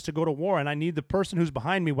 our job is to go to war, and I need the person who's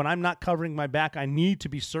behind me. When I'm not covering my back, I need to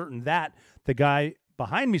be certain that the guy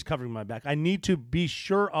behind me is covering my back. I need to be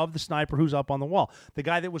sure of the sniper who's up on the wall, the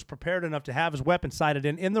guy that was prepared enough to have his weapon sighted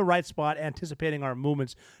in the right spot, anticipating our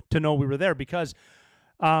movements to know we were there. Because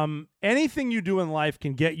anything you do in life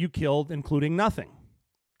can get you killed, including nothing.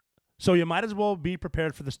 So you might as well be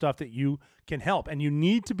prepared for the stuff that you can help. And you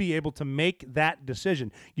need to be able to make that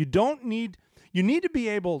decision. You need to be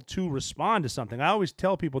able to respond to something. I always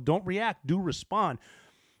tell people, don't react, do respond.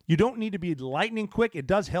 You don't need to be lightning quick. It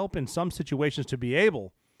does help in some situations to be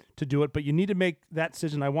able to do it, but you need to make that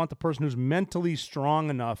decision. I want the person who's mentally strong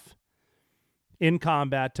enough in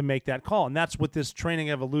combat to make that call. And that's what this training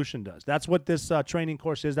evolution does. That's what this training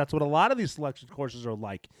course is. That's what a lot of these selection courses are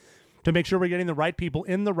like, to make sure we're getting the right people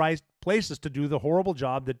in the right places to do the horrible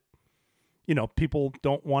job that, people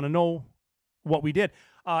don't want to know what we did.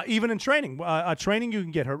 Even in training, you can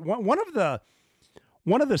get hurt. One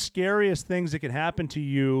of the scariest things that can happen to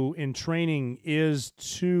you in training is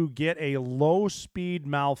to get a low-speed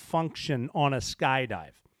malfunction on a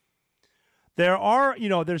skydive.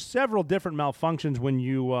 There's several different malfunctions when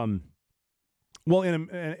you,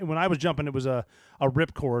 when I was jumping, it was a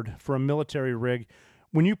ripcord for a military rig.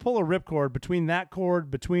 When you pull a ripcord, between that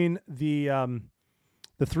cord, between the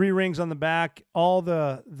 3 rings on the back, all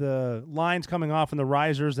the lines coming off and the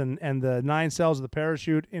risers and the 9 cells of the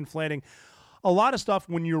parachute inflating, a lot of stuff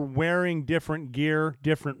when you're wearing different gear,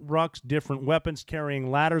 different rucks, different weapons,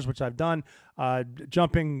 carrying ladders, which I've done,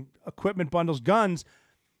 jumping equipment bundles, guns,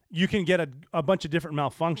 you can get a bunch of different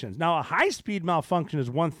malfunctions. Now, a high-speed malfunction is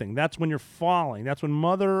one thing. That's when you're falling. That's when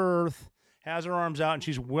Mother Earth has her arms out and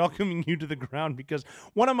she's welcoming you to the ground, because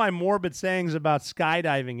one of my morbid sayings about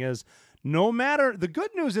skydiving is, the good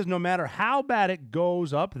news is no matter how bad it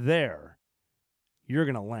goes up there, you're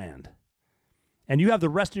going to land. And you have the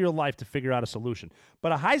rest of your life to figure out a solution.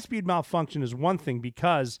 But a high-speed malfunction is one thing,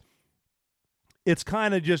 because it's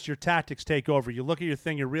kind of just your tactics take over. You look at your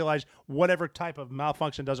thing, you realize whatever type of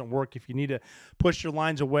malfunction doesn't work. If you need to push your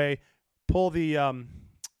lines away, pull the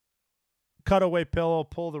cutaway pillow,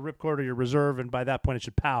 pull the ripcord or your reserve, and by that point it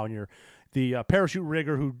should pow. And the parachute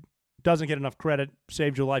rigger who doesn't get enough credit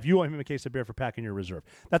saved your life. You owe him a case of beer for packing your reserve.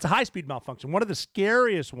 That's a high-speed malfunction. One of the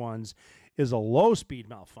scariest ones is a low-speed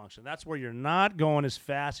malfunction. That's where you're not going as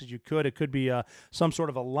fast as you could. It could be some sort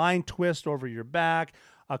of a line twist over your back.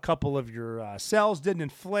 A couple of your cells didn't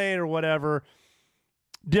inflate or whatever.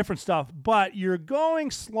 Different stuff. But you're going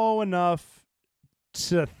slow enough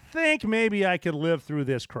to think maybe I could live through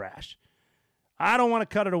this crash. I don't want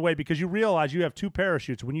to cut it away, because you realize you have 2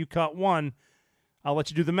 parachutes. When you cut one, I'll let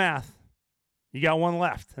you do the math. You got 1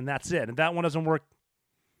 left, and that's it. And that one doesn't work,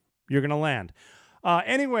 you're going to land.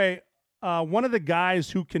 Anyway, one of the guys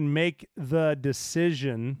who can make the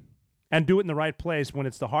decision and do it in the right place when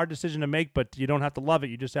it's the hard decision to make, but you don't have to love it,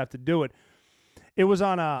 you just have to do it. It was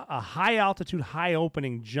on a high-altitude,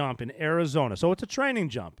 high-opening jump in Arizona. So it's a training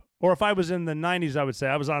jump. Or if I was in the 90s, I would say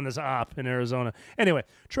I was on this op in Arizona. Anyway,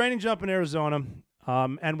 training jump in Arizona,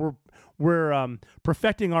 and we're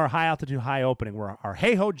perfecting our high-altitude, high-opening. Our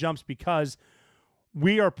hey-ho jumps, because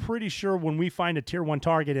we are pretty sure when we find a Tier 1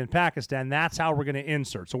 target in Pakistan, that's how we're going to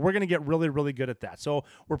insert. So we're going to get really, really good at that. So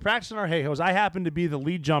we're practicing our hey-hos. I happen to be the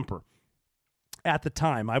lead jumper at the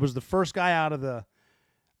time. I was the first guy out of the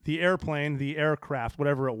airplane, the aircraft,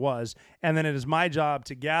 whatever it was, and then it is my job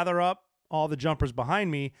to gather up all the jumpers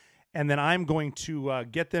behind me, and then I'm going to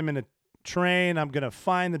get them in a train. I'm going to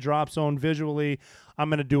find the drop zone visually. I'm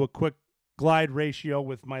going to do a quick glide ratio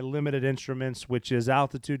with my limited instruments, which is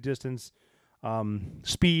altitude, distance,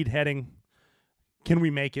 speed, heading, can we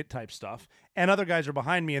make it type stuff. And other guys are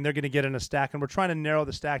behind me, and they're going to get in a stack, and we're trying to narrow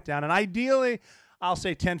the stack down. And ideally, I'll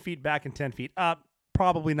say 10 feet back and 10 feet up.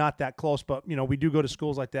 Probably not that close, but, we do go to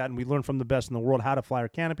schools like that, and we learn from the best in the world how to fly our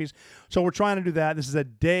canopies. So we're trying to do that. This is a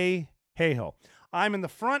day hey-ho. I'm in the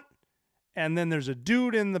front, and then there's a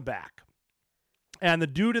dude in the back. And the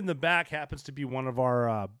dude in the back happens to be one of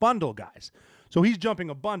our bundle guys. So he's jumping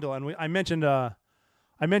a bundle, and I mentioned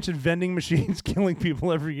vending machines killing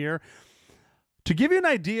people every year. To give you an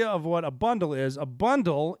idea of what a bundle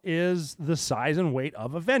is the size and weight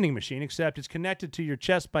of a vending machine, except it's connected to your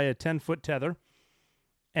chest by a 10-foot tether,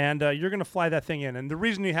 and you're going to fly that thing in. And the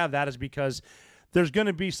reason you have that is because there's going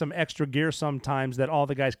to be some extra gear sometimes that all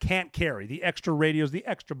the guys can't carry. The extra radios, the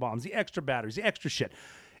extra bombs, the extra batteries, the extra shit.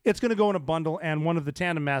 It's going to go in a bundle, and one of the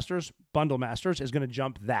tandem masters, bundle masters, is going to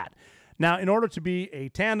jump that. Now, in order to be a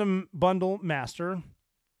tandem bundle master,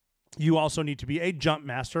 you also need to be a jump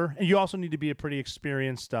master, and you also need to be a pretty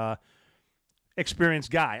experienced guy.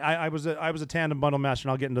 I was a tandem bundle master,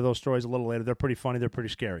 and I'll get into those stories a little later. They're pretty funny. They're pretty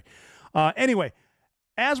scary. Anyway,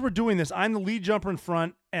 as we're doing this, I'm the lead jumper in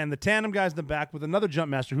front, and the tandem guy's in the back with another jump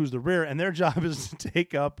master who's the rear, and their job is to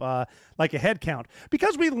take up like a head count.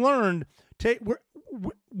 Because we learned,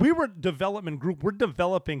 we were a development group. We're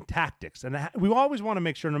developing tactics, and we always want to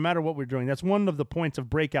make sure, no matter what we're doing, that's one of the points of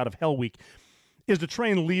Breakout of Hell Week, is to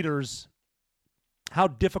train leaders how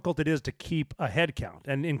difficult it is to keep a head count.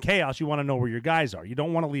 And in chaos, you want to know where your guys are. You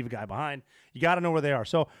don't want to leave a guy behind. You got to know where they are.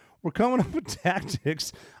 So we're coming up with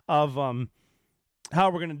tactics of how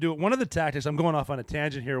we're going to do it. One of the tactics, I'm going off on a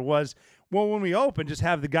tangent here, was, well, when we open, just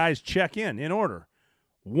have the guys check in order.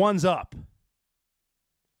 1's up.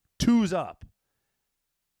 2's up.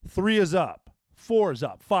 3 is up. 4 is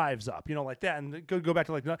up. 5's up. Like that. And go back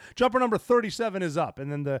to like jumper number 37 is up.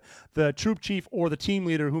 And then the troop chief or the team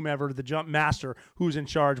leader, whomever, the jump master who's in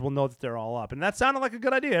charge will know that they're all up. And that sounded like a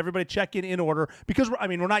good idea. Everybody check in order, because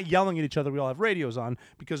we're not yelling at each other. We all have radios on,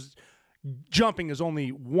 because jumping is only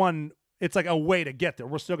one. It's like a way to get there.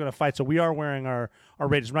 We're still going to fight, so we are wearing our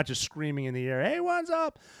radios. We're not just screaming in the air, hey, 1's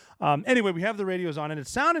up. Anyway, we have the radios on, and it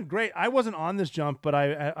sounded great. I wasn't on this jump, but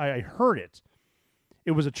I heard it.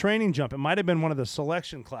 It was a training jump. It might have been one of the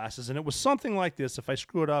selection classes, and it was something like this. If I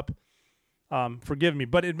screw it up, forgive me.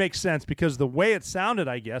 But it makes sense because the way it sounded,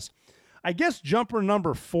 I guess jumper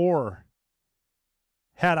number 4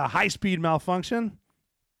 had a high-speed malfunction,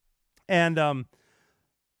 and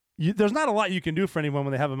there's not a lot you can do for anyone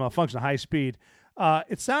when they have a malfunction at high speed.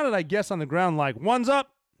 It sounded, I guess, on the ground like 1's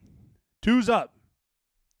up, 2's up,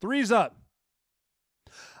 3's up.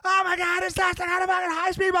 Oh my God, it's not. I got a fucking high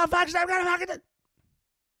speed malfunction. I've got a fucking.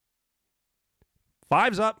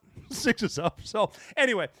 5's up, 6 is up. So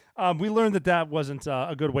anyway, we learned that wasn't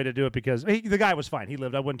a good way to do it, because the guy was fine. He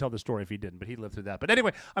lived. I wouldn't tell the story if he didn't, but he lived through that. But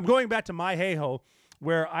anyway, I'm going back to my hey-ho,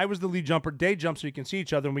 where I was the lead jumper. Day jump so you can see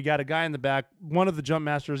each other, and we got a guy in the back. One of the jump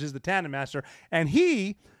masters is the tandem master, and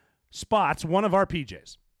he spots one of our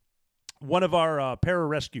PJs, one of our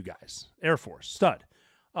pararescue guys, Air Force, stud.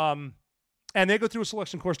 And they go through a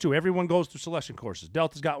selection course too. Everyone goes through selection courses.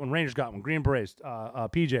 Delta's got one, Rangers got one, Green Berets,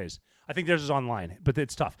 PJs. I think theirs is online, but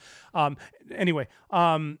it's tough. Anyway,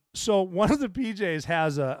 so one of the PJs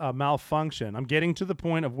has a malfunction. I'm getting to the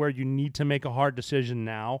point of where you need to make a hard decision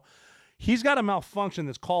now. He's got a malfunction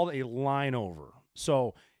that's called a line over.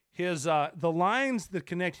 So his the lines that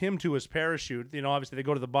connect him to his parachute, obviously they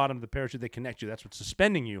go to the bottom of the parachute, they connect you. That's what's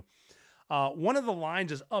suspending you. One of the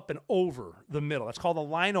lines is up and over the middle. That's called a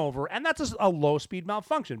line over, and that's a low-speed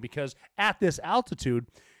malfunction, because at this altitude,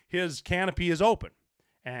 his canopy is open,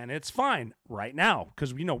 and it's fine right now,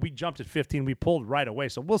 because we jumped at 15, we pulled right away.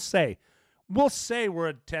 So we'll say we're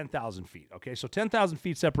at 10,000 feet. Okay, so 10,000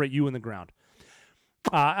 feet separate you and the ground.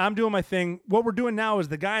 I'm doing my thing. What we're doing now is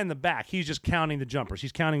the guy in the back, he's just counting the jumpers.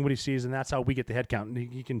 He's counting what he sees, and that's how we get the head count. And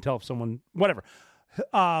he can tell if someone, whatever.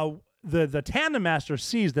 The tandem master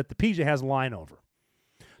sees that the PJ has a line over.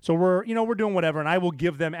 So we're doing whatever, and I will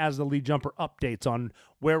give them, as the lead jumper, updates on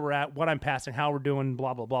where we're at, what I'm passing, how we're doing,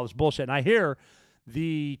 blah, blah, blah, this bullshit. And I hear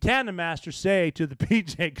the tandem master say to the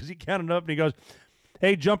PJ, because he counted up, and he goes,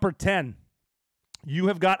 hey, jumper 10, you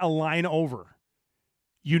have got a line over.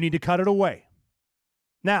 You need to cut it away.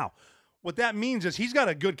 Now, what that means is he's got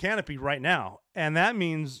a good canopy right now, and that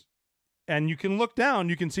means, and you can look down,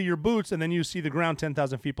 you can see your boots, and then you see the ground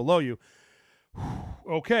 10,000 feet below you.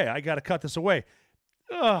 Okay, I got to cut this away.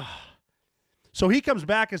 Ugh. So he comes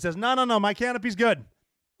back and says, no, my canopy's good.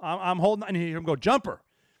 I'm holding, and you hear him go, jumper,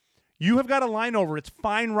 you have got a line over. It's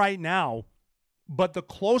fine right now, but the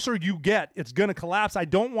closer you get, it's going to collapse. I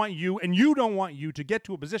don't want you, and you don't want you, to get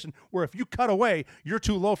to a position where if you cut away, you're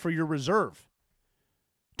too low for your reserve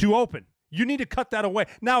to open. You need to cut that away.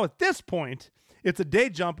 Now, at this point, it's a day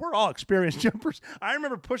jump. We're all experienced jumpers. I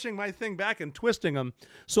remember pushing my thing back and twisting them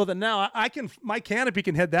so that now my canopy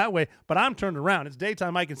can head that way, but I'm turned around. It's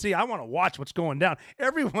daytime. I can see. I want to watch what's going down.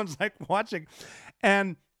 Everyone's like watching.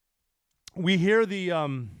 And we hear the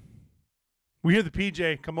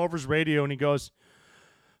PJ come over his radio, and he goes,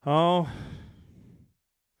 oh,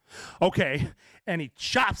 okay. And he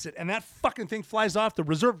chops it, and that fucking thing flies off. The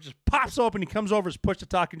reserve just pops open. He comes over his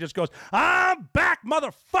push-to-talk and just goes, I'm back,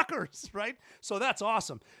 motherfuckers, right? So that's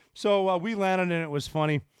awesome. So we landed, and it was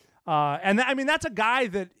funny. That's a guy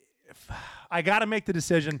that I got to make the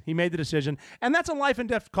decision. He made the decision, and that's a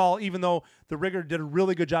life-and-death call, even though the rigger did a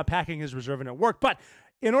really good job packing his reserve, and it worked. But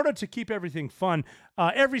in order to keep everything fun,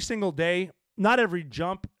 every single day, not every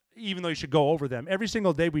jump, even though you should go over them, every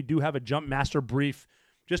single day we do have a jump master brief,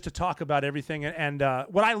 just to talk about everything. And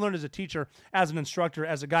what I learned as a teacher, as an instructor,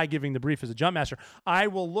 as a guy giving the brief as a jump master, I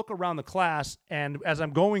will look around the class, and as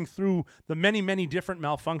I'm going through the many, many different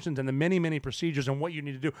malfunctions and the many, many procedures and what you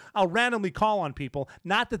need to do, I'll randomly call on people,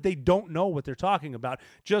 not that they don't know what they're talking about,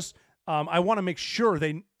 just I want to make sure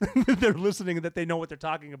they're listening and that they know what they're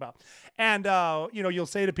talking about. And, you'll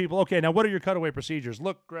say to people, okay, now what are your cutaway procedures?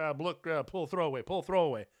 Look, grab, pull, throw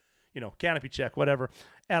away. Canopy check, whatever.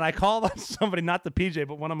 And I called on somebody, not the PJ,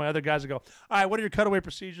 but one of my other guys, to go, all right, what are your cutaway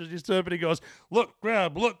procedures? He stood up and he goes, look,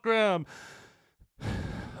 grab,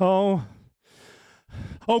 Oh,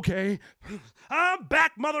 okay. I'm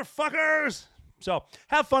back, motherfuckers. So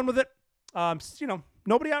have fun with it.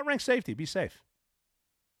 Nobody outranks safety. Be safe.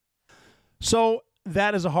 So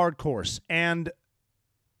that is a hard course. And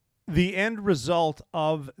the end result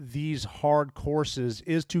of these hard courses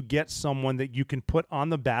is to get someone that you can put on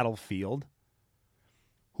the battlefield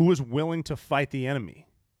who is willing to fight the enemy.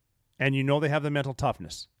 And you know they have the mental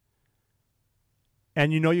toughness.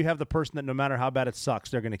 And you know you have the person that no matter how bad it sucks,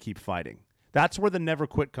 they're going to keep fighting. That's where the never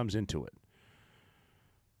quit comes into it.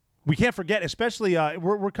 We can't forget, especially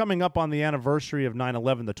we're coming up on the anniversary of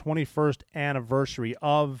 9/11, the 21st anniversary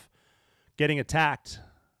of getting attacked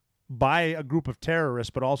by a group of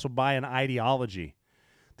terrorists, but also by an ideology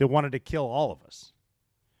that wanted to kill all of us.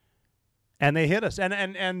 And they hit us.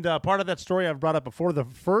 And part of that story I've brought up before, the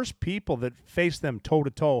first people that faced them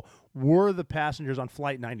toe-to-toe were the passengers on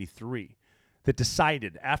Flight 93 that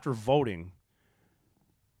decided after voting,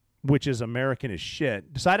 which is American as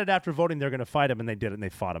shit, decided after voting they're going to fight him, and they did it, and they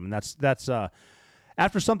fought him. And that's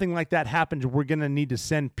after something like that happens, we're going to need to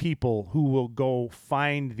send people who will go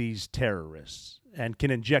find these terrorists and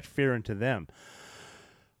can inject fear into them.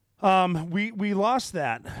 We lost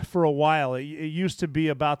that for a while. It used to be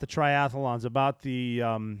about the triathlons, about the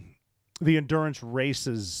endurance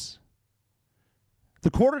races.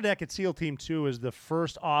 The quarterdeck at SEAL Team 2 is the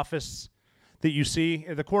first office that you see.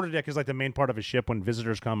 The quarterdeck is like the main part of a ship when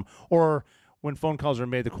visitors come, or when phone calls are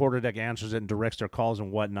made, the quarterdeck answers it and directs their calls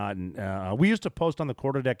and whatnot. And we used to post on the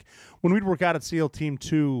quarterdeck when we'd work out at SEAL Team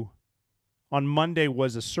 2. On Monday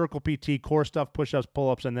was a circle PT, core stuff, push-ups,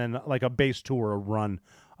 pull-ups, and then like a base tour, a run,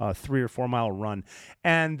 3 or 4 mile run.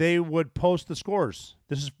 And they would post the scores.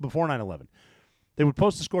 This is before 9/11. They would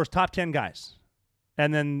post the scores, top 10 guys.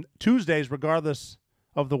 And then Tuesdays, regardless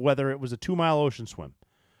of the weather, it was a 2 mile ocean swim.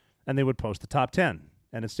 And they would post the top 10.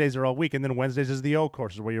 And it stays there all week. And then Wednesdays is the O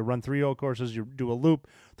courses, where you run 3 O courses, you do a loop,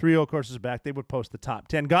 3 O courses back. They would post the top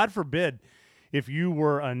 10. God forbid, if you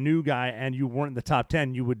were a new guy and you weren't in the top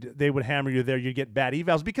 10, they would hammer you there. You'd get bad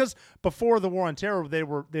evals, because before the War on Terror, they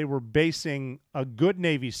were basing a good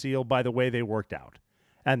Navy SEAL by the way they worked out.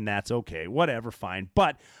 And that's okay. Whatever, fine.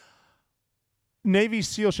 But Navy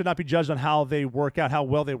SEAL should not be judged on how they work out, how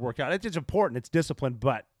well they work out. It's important. It's discipline.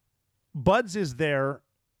 But BUD/S is there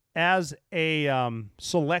as a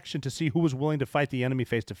selection to see who was willing to fight the enemy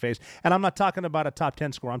face-to-face. And I'm not talking about a top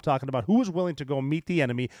 10 score. I'm talking about who was willing to go meet the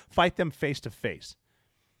enemy, fight them face-to-face.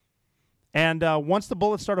 And once the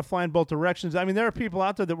bullets started flying both directions, I mean, there are people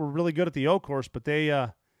out there that were really good at the O course, but they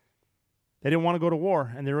didn't want to go to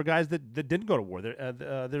war. And there were guys that didn't go to war.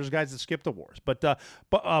 There's guys that skipped the wars. But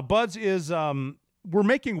BUD/S is... we're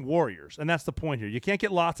making warriors, and that's the point here. You can't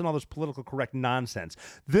get lost in all this political correct nonsense.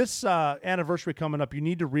 This anniversary coming up, you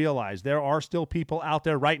need to realize there are still people out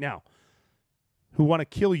there right now who want to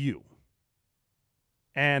kill you.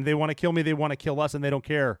 And they want to kill me, they want to kill us, and they don't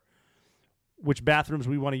care which bathrooms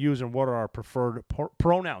we want to use and what our preferred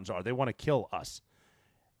pronouns are. They want to kill us.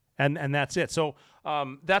 And that's it. So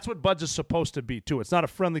that's what BUD/S is supposed to be, too. It's not a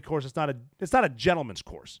friendly course. It's not a gentleman's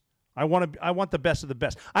course. I want the best of the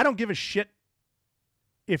best. I don't give a shit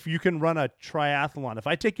if you can run a triathlon. If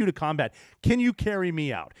I take you to combat, can you carry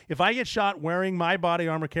me out? If I get shot wearing my body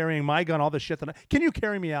armor, carrying my gun, all the shit can you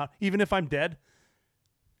carry me out, even if I'm dead,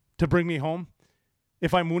 to bring me home?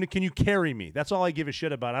 If I'm wounded, can you carry me? That's all I give a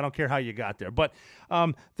shit about. I don't care how you got there. But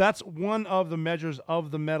that's one of the measures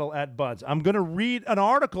of the medal at BUD/S. I'm going to read an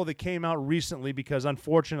article that came out recently because,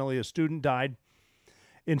 unfortunately, a student died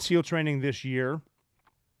in SEAL training this year.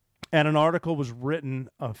 And an article was written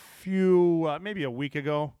maybe a week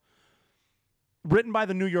ago, written by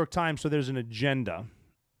the New York Times, so there's an agenda.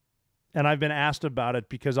 And I've been asked about it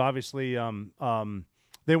because, obviously,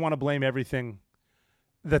 they want to blame everything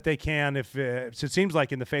that they can, if it seems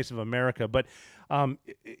like in the face of America. But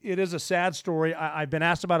it is a sad story. I've been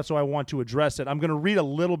asked about it, so I want to address it. I'm going to read a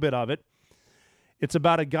little bit of it. It's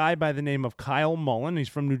about a guy by the name of Kyle Mullen. He's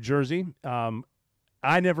from New Jersey.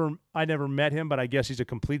 I never met him, but I guess he's a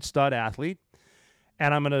complete stud athlete.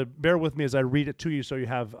 And I'm going to bear with me as I read it to you, so you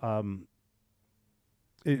have,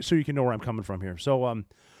 so you can know where I'm coming from here. So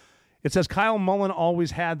it says, Kyle Mullen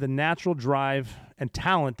always had the natural drive and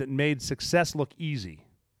talent that made success look easy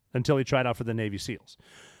until he tried out for the Navy SEALs.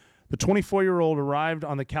 The 24-year-old arrived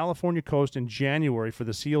on the California coast in January for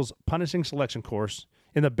the SEALs punishing selection course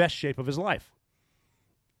in the best shape of his life.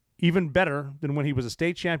 Even better than when he was a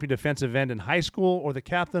state champion defensive end in high school or the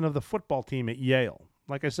captain of the football team at Yale.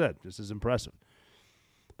 Like I said, this is impressive.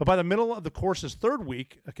 But by the middle of the course's third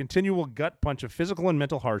week, a continual gut punch of physical and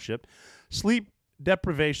mental hardship, sleep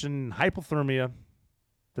deprivation, hypothermia,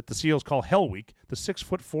 that the SEALs call Hell Week, the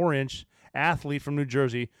 6'4" athlete from New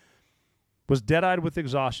Jersey, was dead-eyed with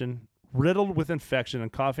exhaustion, riddled with infection,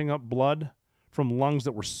 and coughing up blood from lungs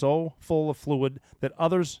that were so full of fluid that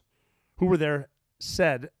others who were there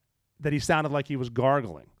said that he sounded like he was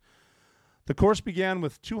gargling. The course began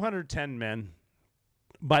with 210 men.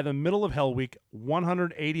 By the middle of Hell Week,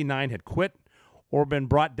 189 had quit or been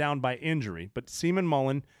brought down by injury, but Seaman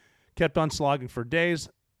Mullen kept on slogging for days,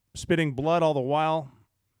 spitting blood all the while.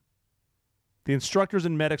 The instructors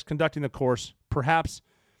and medics conducting the course, perhaps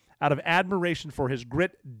out of admiration for his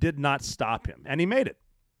grit, did not stop him, and he made it.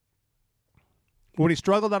 When he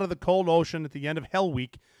struggled out of the cold ocean at the end of Hell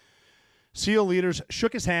Week, SEAL leaders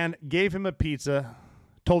shook his hand, gave him a pizza,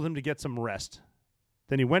 told him to get some rest.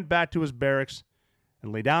 Then he went back to his barracks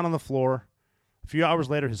and lay down on the floor. A few hours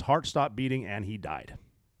later, his heart stopped beating, and he died.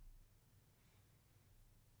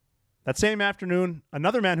 That same afternoon,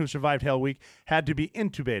 another man who survived Hell Week had to be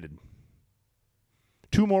intubated.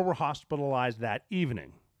 2 more were hospitalized that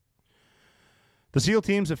evening. The SEAL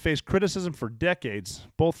teams have faced criticism for decades,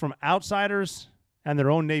 both from outsiders and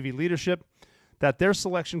their own Navy leadership, that their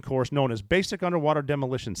selection course, known as Basic Underwater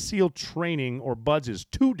Demolition SEAL Training, or BUDS, is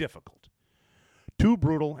too difficult, too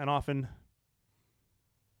brutal,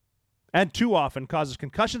 and too often causes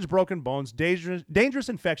concussions, broken bones, dangerous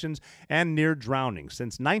infections, and near drowning.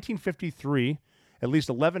 Since 1953, at least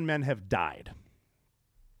 11 men have died.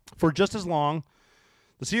 For just as long,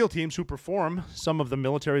 the SEAL teams who perform some of the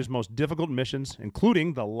military's most difficult missions,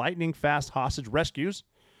 including the lightning-fast hostage rescues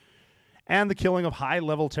and the killing of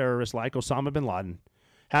high-level terrorists like Osama bin Laden,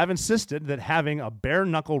 have insisted that having a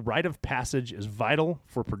bare-knuckle rite of passage is vital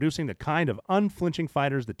for producing the kind of unflinching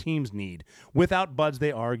fighters the teams need. Without BUDS,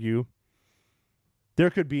 they argue,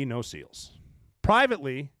 there could be no SEALs.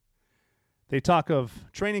 Privately, they talk of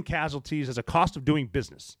training casualties as a cost of doing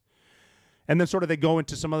business. And then sort of they go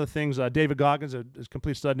into some other things. David Goggins, a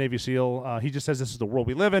complete stud Navy SEAL, he just says this is the world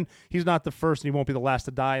we live in. He's not the first and he won't be the last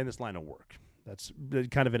to die in this line of work. That's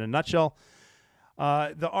kind of in a nutshell.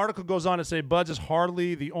 The article goes on to say BUDS is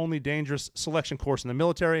hardly the only dangerous selection course in the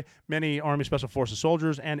military. Many Army Special Forces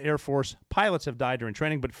soldiers and Air Force pilots have died during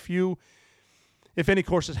training, but few, if any,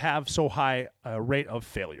 courses have so high a rate of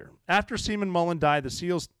failure. After Seaman Mullen died,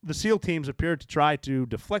 the SEAL teams appeared to try to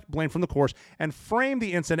deflect blame from the course and frame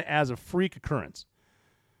the incident as a freak occurrence.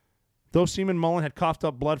 Though Seaman Mullen had coughed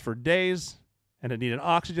up blood for days and had needed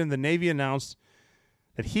oxygen, the Navy announced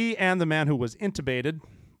that he and the man who was intubated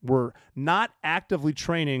were not actively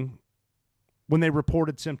training when they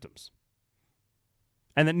reported symptoms,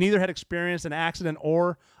 and that neither had experienced an accident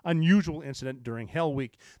or unusual incident during Hell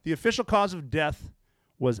Week. The official cause of death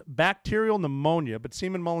was bacterial pneumonia, but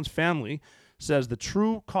Seaman Mullen's family says the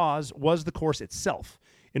true cause was the course itself,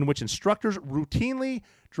 in which instructors routinely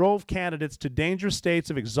drove candidates to dangerous states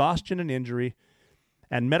of exhaustion and injury,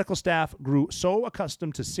 and medical staff grew so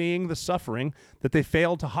accustomed to seeing the suffering that they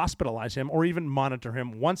failed to hospitalize him or even monitor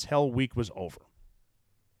him once Hell Week was over.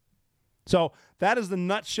 So that is the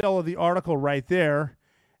nutshell of the article right there.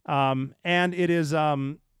 And it is,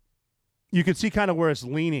 you can see kind of where it's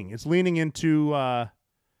leaning. It's leaning into,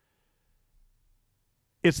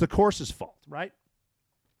 it's the course's fault, right?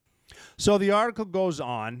 So the article goes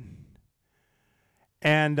on,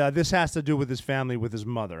 and this has to do with his family, with his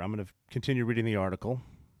mother. I'm going to continue reading the article.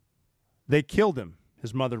 They killed him,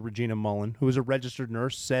 his mother, Regina Mullen, who is a registered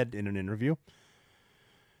nurse, said in an interview.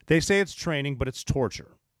 They say it's training, but it's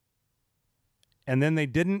torture. And then they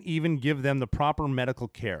didn't even give them the proper medical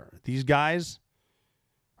care. These guys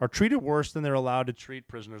are treated worse than they're allowed to treat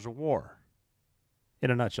prisoners of war. In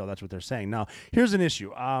a nutshell, that's what they're saying. Now, here's an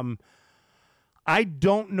issue. I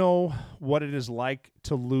don't know what it is like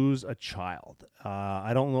to lose a child.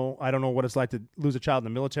 I don't know what it's like to lose a child in the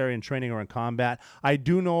military, in training, or in combat. I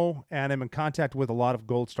do know, and I'm in contact with a lot of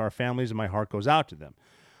Gold Star families, and my heart goes out to them.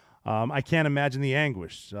 I can't imagine the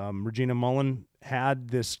anguish. Regina Mullen had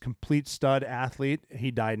this complete stud athlete. He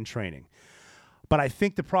died in training. But I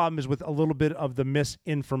think the problem is with a little bit of the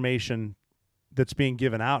misinformation that's being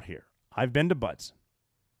given out here. I've been to BUDS.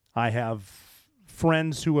 I have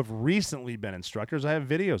friends who have recently been instructors. I have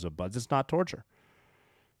videos of BUDS. It's not torture.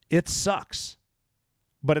 It sucks,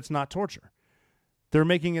 but it's not torture. They're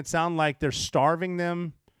making it sound like they're starving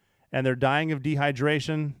them and they're dying of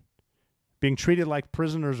dehydration, being treated like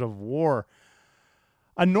prisoners of war.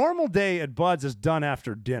 A normal day at BUDS is done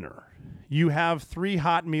after dinner. You have 3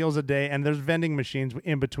 hot meals a day, and there's vending machines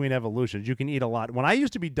in between evolutions. You can eat a lot. When I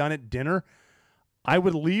used to be done at dinner, I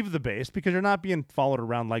would leave the base because you're not being followed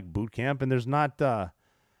around like boot camp, and there's not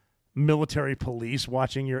military police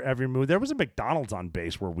watching your every move. There was a McDonald's on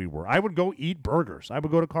base where we were. I would go eat burgers. I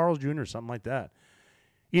would go to Carl's Jr., something like that.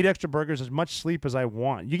 eat extra burgers, as much sleep as I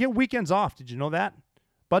want. You get weekends off. Did you know that?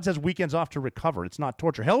 Buds has weekends off to recover. It's not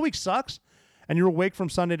torture. Hell Week sucks, and you're awake from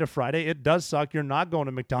Sunday to Friday. It does suck. You're not going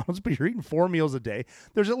to McDonald's, but you're eating 4 meals a day.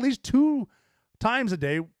 There's at least 2 times a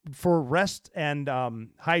day for rest and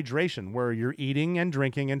hydration where you're eating and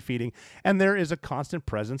drinking and feeding, and there is a constant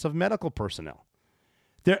presence of medical personnel.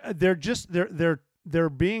 Parents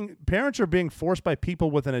are being forced by people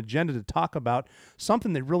with an agenda to talk about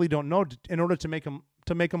something they really don't know in order to make them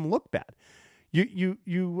look bad.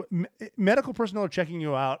 Medical personnel are checking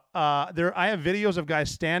you out. I have videos of guys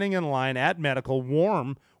standing in line at medical,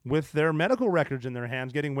 warm, with their medical records in their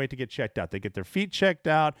hands, getting wait to get checked out. They get their feet checked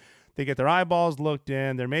out, they get their eyeballs looked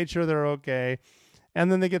in, they're made sure they're okay, and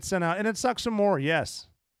then they get sent out. And it sucks some more. Yes,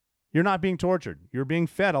 you're not being tortured. You're being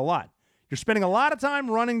fed a lot. You're spending a lot of time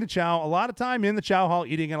running to chow, a lot of time in the chow hall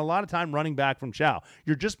eating, and a lot of time running back from chow.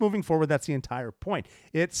 You're just moving forward. That's the entire point.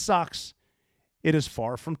 It sucks. It is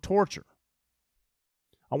far from torture.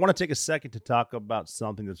 I want to take a second to talk about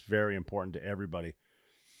something that's very important to everybody,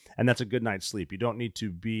 and that's a good night's sleep. You don't need to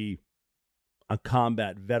be a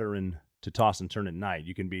combat veteran to toss and turn at night.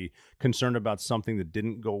 You can be concerned about something that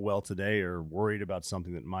didn't go well today or worried about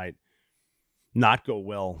something that might not go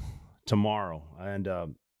well tomorrow.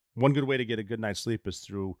 And one good way to get a good night's sleep is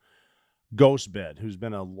through GhostBed, who's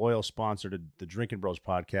been a loyal sponsor to the Drinking Bros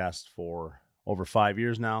podcast for over 5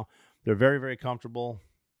 years now. They're very, very comfortable.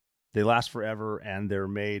 They last forever, and they're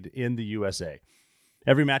made in the USA.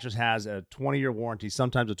 Every mattress has a 20-year warranty,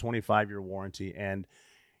 sometimes a 25-year warranty, and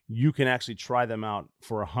you can actually try them out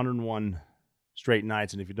for 101 straight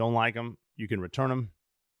nights. And if you don't like them, you can return them.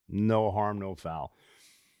 No harm, no foul.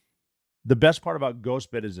 The best part about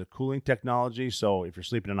GhostBed is the cooling technology. So if you're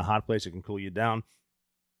sleeping in a hot place, it can cool you down.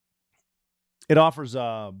 It offers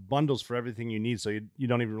bundles for everything you need, so you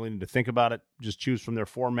don't even really need to think about it. Just choose from their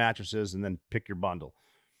 4 mattresses and then pick your bundle.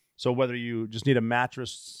 So whether you just need a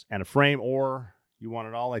mattress and a frame or you want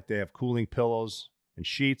it all, like they have cooling pillows and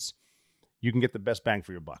sheets, you can get the best bang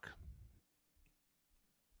for your buck.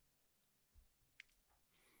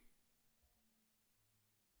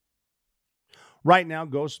 Right now,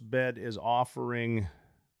 GhostBed is offering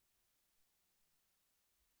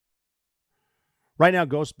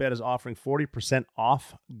 40%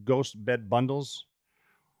 off GhostBed bundles,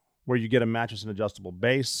 where you get a mattress and adjustable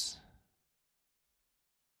base.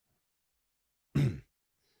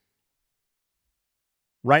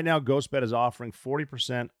 Right now, GhostBed is offering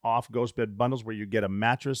 40% off GhostBed bundles, where you get a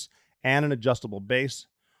mattress and an adjustable base,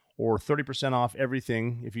 or 30% off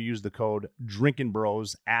everything if you use the code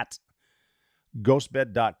DrinkinBros at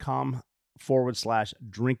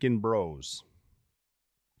ghostbed.com/DrinkinBros.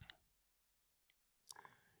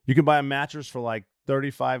 You can buy a mattress for like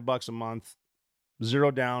 $35 a month,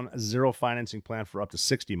 0 down, 0 financing plan for up to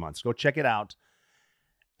 60 months. Go check it out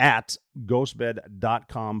at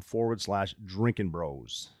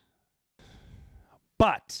ghostbed.com/DrinkinBros.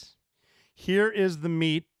 But here is the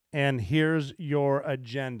meat, and here's your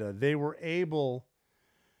agenda. They were able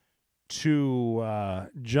to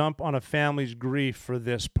jump on a family's grief for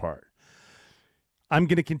this part. I'm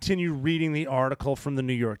going to continue reading the article from the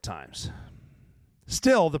New York Times.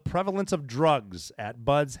 Still, the prevalence of drugs at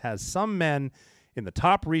Buds has some men in the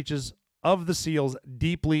top reaches of the SEALs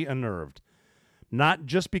deeply unnerved. Not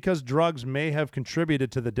just because drugs may have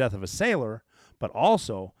contributed to the death of a sailor, but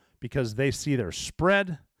also because they see their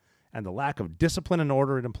spread and the lack of discipline and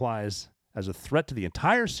order it implies as a threat to the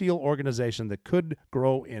entire SEAL organization that could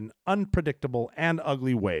grow in unpredictable and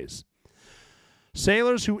ugly ways.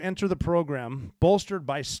 Sailors who enter the program bolstered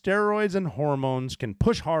by steroids and hormones can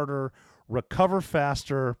push harder, recover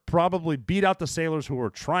faster, probably beat out the sailors who are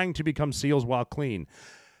trying to become SEALs while clean,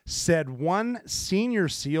 said one senior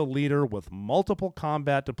SEAL leader with multiple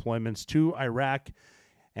combat deployments to Iraq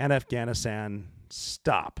and Afghanistan.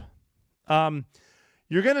 Stop.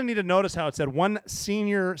 You're going to need to notice how it said one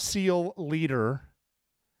senior SEAL leader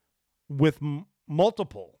with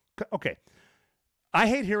multiple. Okay. I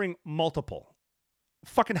hate hearing multiple.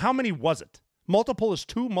 Fucking how many was it? Multiple is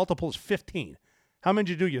 2, multiple is 15. How many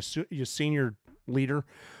did you do, you senior leader?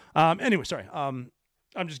 Anyway, sorry. I'm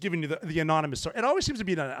just giving you the anonymous source. It always seems to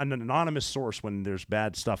be an anonymous source when there's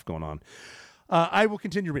bad stuff going on. I will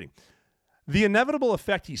continue reading. The inevitable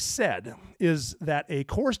effect, he said, is that a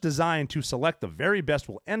course designed to select the very best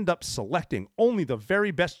will end up selecting only the very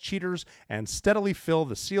best cheaters and steadily fill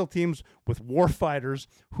the SEAL teams with warfighters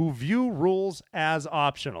who view rules as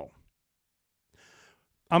optional.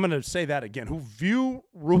 I'm going to say that again. Who view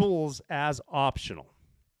rules as optional.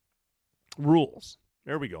 Rules.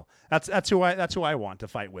 There we go. That's who I want to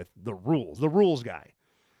fight with. The rules guy.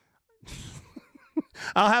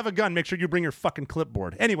 I'll have a gun. Make sure you bring your fucking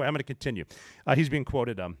clipboard. Anyway, I'm going to continue. He's being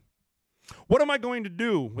quoted. What am I going to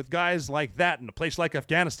do with guys like that in a place like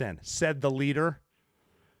Afghanistan? Said the leader.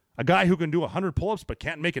 A guy who can do 100 pull-ups but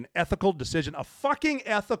can't make an ethical decision. A fucking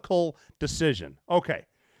ethical decision. Okay.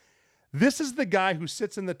 This is the guy who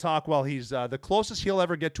sits in the talk while he's the closest he'll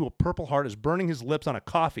ever get to a Purple Heart is burning his lips on a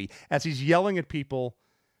coffee as he's yelling at people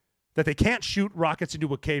that they can't shoot rockets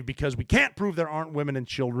into a cave because we can't prove there aren't women and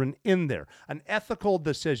children in there. An ethical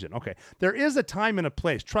decision. Okay, there is a time and a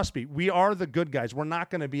place. Trust me, we are the good guys. We're not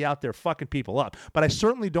going to be out there fucking people up. But I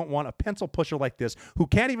certainly don't want a pencil pusher like this who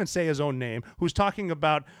can't even say his own name, who's talking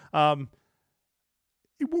about when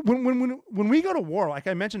we go to war, like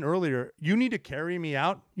I mentioned earlier, you need to carry me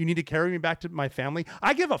out. You need to carry me back to my family.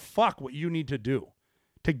 I give a fuck what you need to do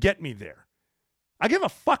to get me there. I give a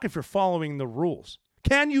fuck if you're following the rules.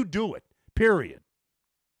 Can you do it? Period.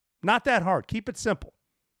 Not that hard. Keep it simple.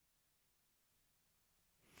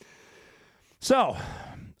 So,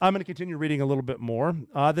 I'm going to continue reading a little bit more.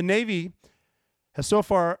 The Navy has so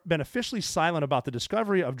far been officially silent about the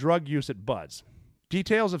discovery of drug use at Buds.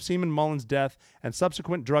 Details of Seaman Mullen's death and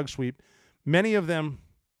subsequent drug sweep, many of them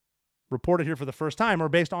reported here for the first time, are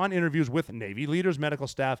based on interviews with Navy leaders, medical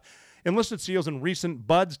staff, enlisted SEALs, and recent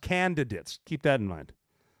Buds candidates. Keep that in mind.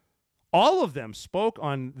 All of them spoke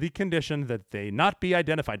on the condition that they not be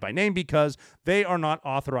identified by name because they are not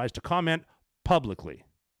authorized to comment publicly.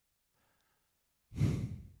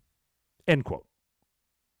 End quote.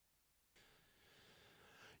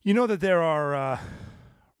 You know that there are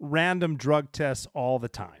random drug tests all the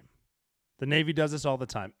time. The Navy does this all the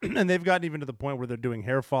time. And they've gotten even to the point where they're doing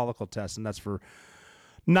hair follicle tests, and that's for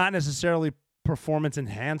not necessarily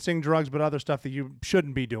performance-enhancing drugs, but other stuff that you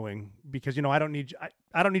shouldn't be doing because, I don't need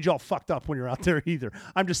you all fucked up when you're out there either.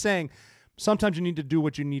 I'm just saying sometimes you need to do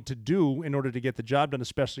what you need to do in order to get the job done,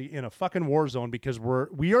 especially in a fucking war zone because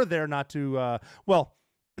we are there not to,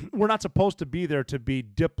 we're not supposed to be there to be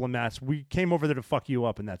diplomats. We came over there to fuck you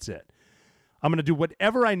up, and that's it. I'm going to do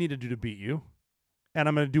whatever I need to do to beat you, and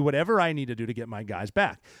I'm going to do whatever I need to do to get my guys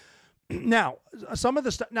back. Now, some of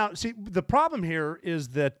the stuff. Now, see, the problem here is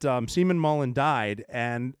that Seaman Mullen died,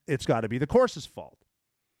 and it's got to be the course's fault.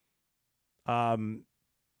 I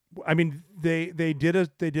mean, they did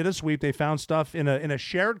a sweep. They found stuff in a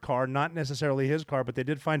shared car, not necessarily his car, but they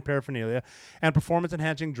did find paraphernalia and performance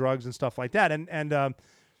enhancing drugs and stuff like that. And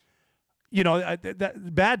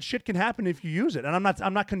that bad shit can happen if you use it. And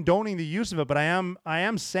I'm not condoning the use of it, but I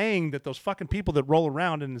am saying that those fucking people that roll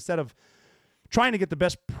around and instead of trying to get the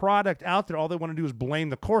best product out there, all they want to do is blame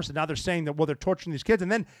the course. And now they're saying that, well, they're torturing these kids. And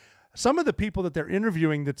then some of the people that they're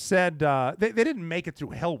interviewing that said they didn't make it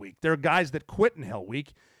through Hell Week. There are guys that quit in Hell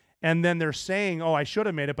Week. And then they're saying, oh, I should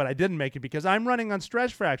have made it, but I didn't make it because I'm running on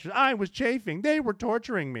stress fractures. I was chafing. They were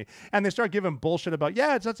torturing me. And they start giving bullshit about,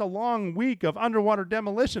 it's a long week of underwater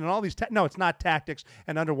demolition and all these. No, it's not tactics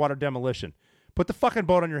and underwater demolition. Put the fucking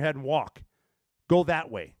boat on your head and walk. Go that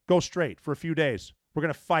way. Go straight for a few days. We're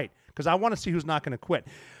going to fight because I want to see who's not going to quit.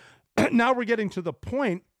 Now we're getting to the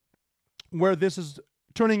point where this is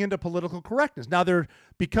turning into political correctness. Now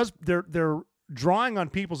because they're drawing on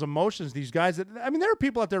people's emotions, these guys there are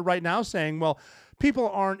people out there right now saying, well, people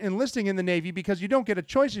aren't enlisting in the Navy because you don't get a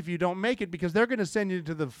choice if you don't make it because they're going to send you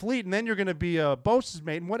to the fleet and then you're going to be a boatswain's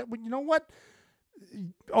mate. And you know what?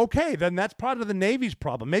 Okay, then that's part of the Navy's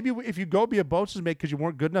problem. Maybe if you go be a boatswain's mate because you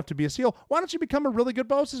weren't good enough to be a SEAL, why don't you become a really good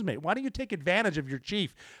boatswain's mate? Why don't you take advantage of your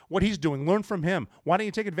chief, what he's doing, learn from him? Why don't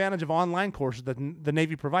you take advantage of online courses that the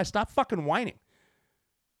Navy provides? Stop fucking whining.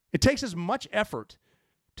 It takes as much effort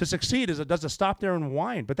to succeed as it does to stop there and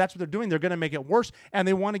whine. But that's what they're doing. They're going to make it worse, and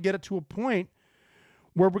they want to get it to a point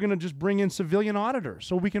where we're going to just bring in civilian auditors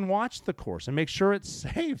so we can watch the course and make sure it's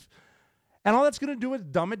safe. And all that's going to do is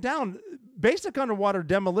dumb it down. Basic underwater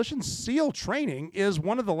demolition SEAL training is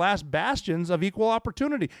one of the last bastions of equal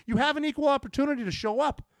opportunity. You have an equal opportunity to show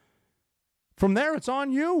up. From there, it's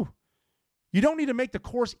on you. You don't need to make the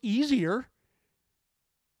course easier.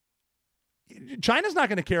 China's not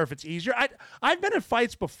going to care if it's easier. I've been in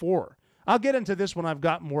fights before. I'll get into this when I've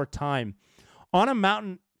got more time. On a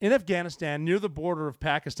mountain in Afghanistan near the border of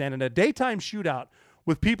Pakistan in a daytime shootout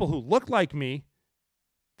with people who looked like me.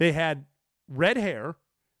 They had red hair.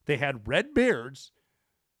 They had red beards.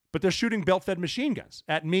 But they're shooting belt-fed machine guns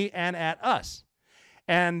at me and at us.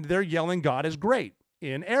 And they're yelling, God is great,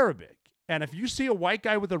 in Arabic. And if you see a white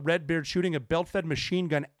guy with a red beard shooting a belt-fed machine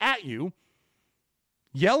gun at you,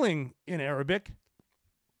 yelling in Arabic,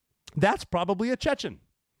 that's probably a Chechen.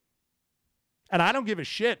 And I don't give a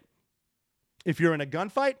shit if you're in a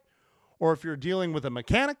gunfight or if you're dealing with a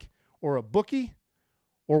mechanic or a bookie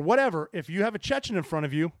or whatever. If you have a Chechen in front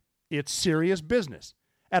of you, It's serious business.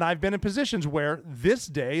 And I've been in positions where this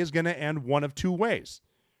day is going to end one of two ways.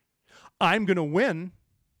 I'm going to win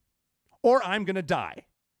or I'm going to die.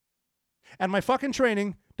 And my fucking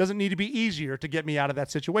training doesn't need to be easier to get me out of that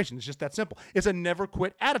situation. It's just that simple. It's a never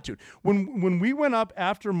quit attitude. When we went up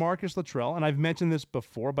after Marcus Luttrell, and I've mentioned this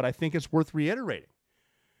before, but I think it's worth reiterating.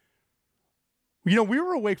 You know, we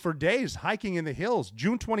were awake for days hiking in the hills,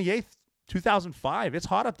 June 28th, 2005. It's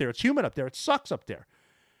hot up there. It's humid up there. It sucks up there.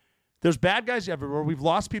 There's bad guys everywhere. We've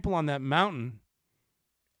lost people on that mountain.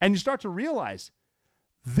 And you start to realize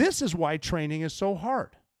this is why training is so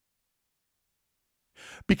hard.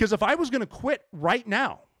 Because if I was going to quit right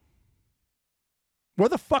now, where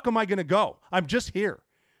the fuck am I going to go? I'm just here.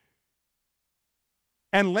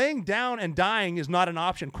 And laying down and dying is not an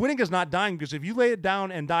option. Quitting is not dying, because if you lay it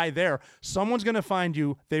down and die there, someone's going to find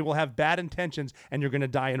you, they will have bad intentions, and you're going to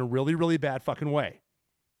die in a really, really bad fucking way.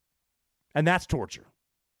 And that's torture.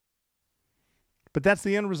 But that's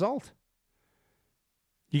the end result.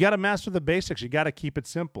 You got to master the basics. You got to keep it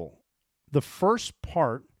simple. The first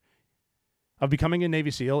part of becoming a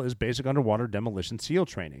Navy SEAL is basic underwater demolition SEAL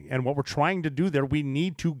training. And what we're trying to do there, we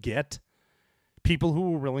need to get people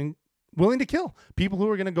who are willing to kill, people who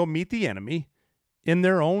are going to go meet the enemy in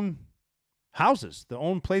their own houses, their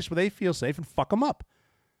own place where they feel safe, and fuck them up.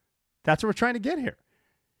 That's what we're trying to get here.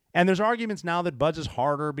 And there's arguments now that BUD/S is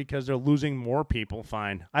harder because they're losing more people.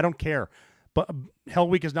 Fine. I don't care. But Hell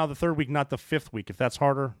Week is now the 3rd week, not the 5th week. If that's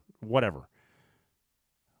harder, whatever.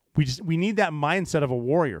 We need that mindset of a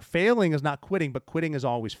warrior. Failing is not quitting, but quitting is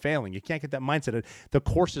always failing. You can't get that mindset of the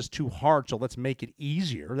course is too hard, so let's make it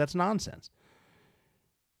easier. That's nonsense.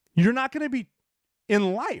 You're not going to be,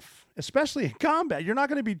 in life, especially in combat, you're not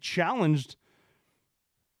going to be challenged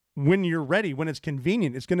when you're ready, when it's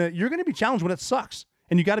convenient. You're going to be challenged when it sucks,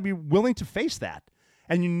 and you got to be willing to face that.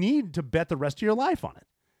 And you need to bet the rest of your life on it.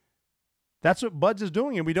 That's what BUD/S is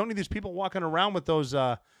doing, and we don't need these people walking around with those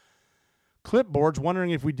clipboards wondering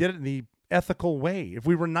if we did it in the ethical way, if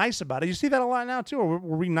we were nice about it. You see that a lot now, too.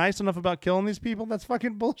 Were we nice enough about killing these people? That's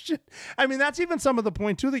fucking bullshit. I mean, that's even some of the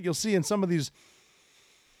point, too, that you'll see in some of these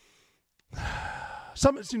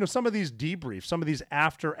some of these debriefs, some of these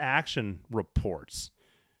after-action reports.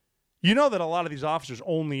 You know that a lot of these officers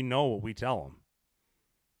only know what we tell them.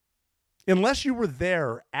 Unless you were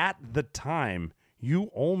there at the time, you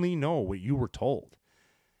only know what you were told.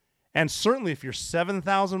 And certainly if you're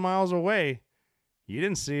 7,000 miles away, you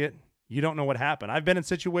didn't see it. You don't know what happened. I've been in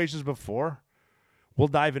situations before, we'll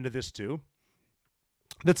dive into this too,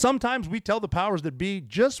 that sometimes we tell the powers that be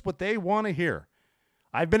just what they want to hear.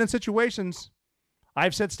 I've been in situations,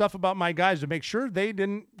 I've said stuff about my guys to make sure they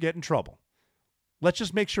didn't get in trouble. Let's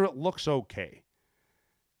just make sure it looks okay.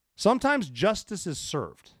 Sometimes justice is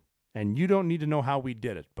served, and you don't need to know how we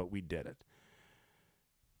did it, but we did it.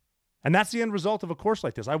 And that's the end result of a course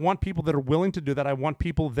like this. I want people that are willing to do that. I want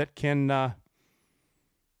people that can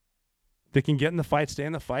get in the fight, stay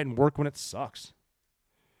in the fight, and work when it sucks.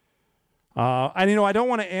 And I don't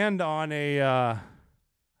want to end on a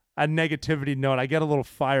negativity note. I get a little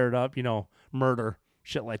fired up, murder,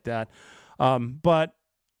 shit like that. But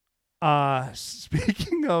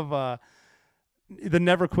speaking of the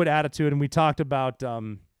never quit attitude, and we talked about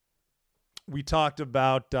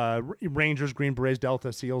Rangers, Green Berets,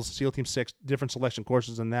 Delta, SEALs, SEAL Team 6, different selection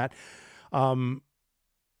courses and that. And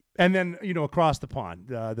then, across the pond,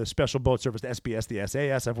 the Special Boat Service, the SBS, the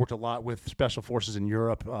SAS. I've worked a lot with Special Forces in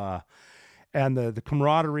Europe. And the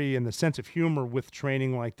camaraderie and the sense of humor with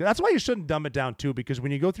training like that. That's why you shouldn't dumb it down, too, because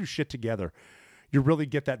when you go through shit together, you really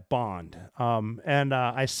get that bond. And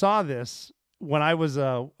I saw this when I was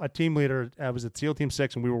a team leader. I was at SEAL Team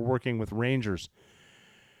 6, and we were working with Rangers.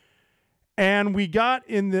 And we got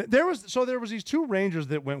there was these 2 Rangers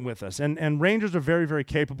that went with us, and Rangers are very, very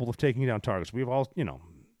capable of taking down targets. We've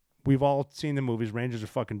all seen the movies. Rangers are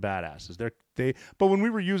fucking badasses. But when we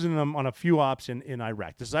were using them on a few ops in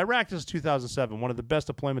Iraq, this is 2007, one of the best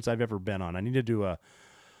deployments I've ever been on. I need to do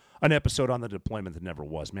an episode on the deployment that never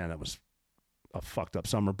was. Man, that was a fucked up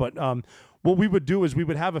summer. But what we would do is we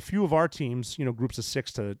would have a few of our teams, groups of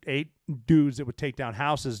 6 to 8 dudes that would take down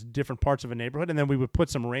houses, different parts of a neighborhood, and then we would put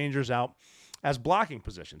some Rangers out as blocking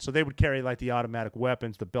positions. So they would carry like the automatic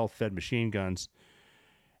weapons, the belt-fed machine guns.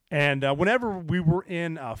 And whenever we were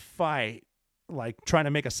in a fight, like trying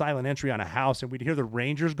to make a silent entry on a house, and we'd hear the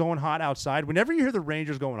Rangers going hot outside, whenever you hear the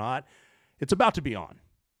Rangers going hot, it's about to be on.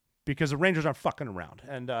 Because the Rangers aren't fucking around.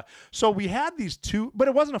 And so we had these 2, but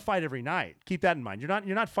it wasn't a fight every night. Keep that in mind. You're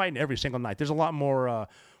not fighting every single night. There's a lot more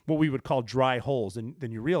what we would call dry holes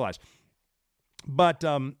than you realize. But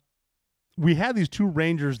we had these 2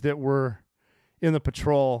 Rangers that were in the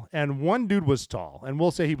patrol, and one dude was tall, and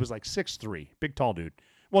we'll say he was like 6'3", big tall dude.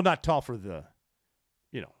 Well, not tall for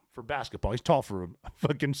for basketball. He's tall for a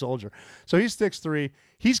fucking soldier. So he's 6'3".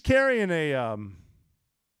 He's carrying a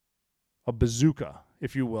bazooka,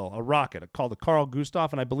 if you will, a rocket called the Carl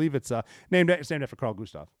Gustav, and I believe it's named after Carl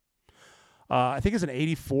Gustav. I think it's an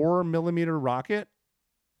 84 millimeter rocket.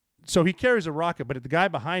 So he carries a rocket, but the guy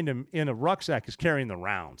behind him in a rucksack is carrying the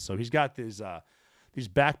rounds. So he's got these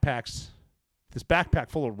backpacks, this backpack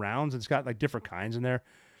full of rounds, and it's got like different kinds in there.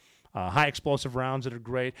 High explosive rounds that are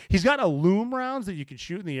great. He's got Illume rounds that you can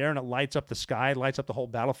shoot in the air, and it lights up the sky, lights up the whole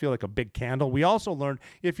battlefield like a big candle. We also learned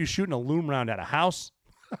if you shoot an Illume round at a house,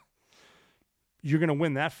 you're going to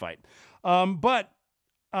win that fight. But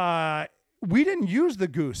we didn't use the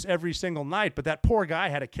Goose every single night, but that poor guy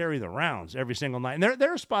had to carry the rounds every single night. And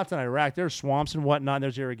there are spots in Iraq, there's swamps and whatnot, and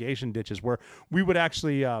there's irrigation ditches where we would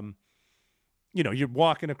actually, you're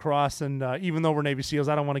walking across, and even though we're Navy SEALs,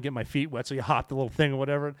 I don't want to get my feet wet, so you hop the little thing or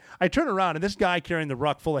whatever. I turn around, and this guy carrying the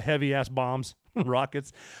ruck full of heavy-ass bombs,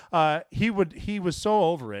 rockets, he was so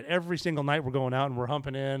over it. Every single night we're going out, and we're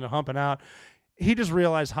humping in and humping out. He just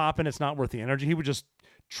realized hopping, it's not worth the energy. He would just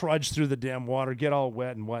trudge through the damn water, get all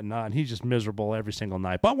wet and whatnot, and he's just miserable every single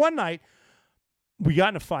night. But one night, we got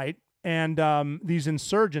in a fight, and these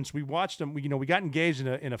insurgents, we watched them. We got engaged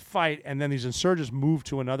in a fight, and then these insurgents moved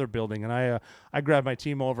to another building, and I grabbed my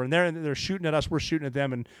team over, and they're shooting at us, we're shooting at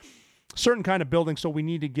them, and certain kind of building, so we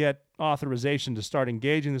need to get authorization to start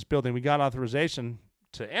engaging this building. We got authorization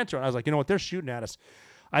to enter, and I was like, you know what, they're shooting at us.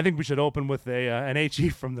 I think we should open with an HE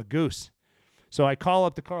from the Goose. So I call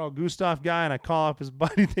up the Carl Gustav guy, and I call up his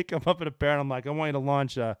buddy. They come up in a pair, and I'm like, I want you to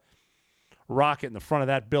launch a rocket in the front of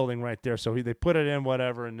that building right there. So they put it in,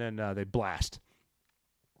 whatever, and then they blast.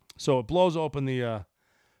 So it blows open the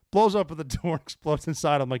door, explodes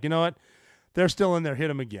inside. I'm like, you know what? They're still in there. Hit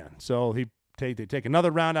him again. So they take another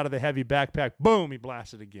round out of the heavy backpack. Boom, he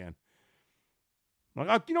blasted again. I'm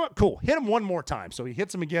like, oh, you know what? Cool. Hit him one more time. So he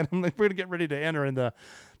hits him again. I'm like, we're going to get ready to enter. And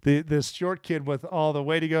this short kid with all the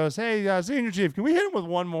weight, he goes, hey, Senior Chief, can we hit him with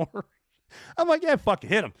one more? I'm like, yeah, fuck it,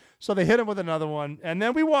 hit him. So they hit him with another one. And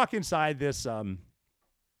then we walk inside this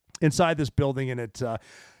building, and it,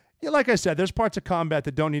 like I said, there's parts of combat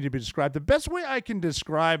that don't need to be described. The best way I can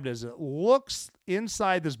describe it is it looks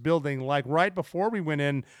inside this building like right before we went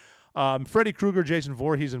in, Freddy Krueger, Jason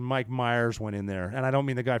Voorhees, and Mike Myers went in there. And I don't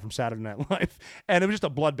mean the guy from Saturday Night Live. And it was just a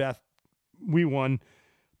bloodbath. We won.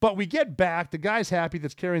 But we get back. The guy's happy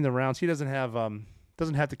that's carrying the rounds. He doesn't have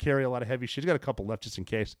to carry a lot of heavy shit. He's got a couple left just in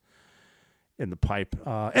case in the pipe.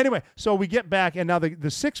 Anyway, so we get back, and now the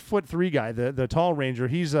 6'3" guy, the tall ranger,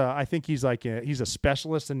 I think he's a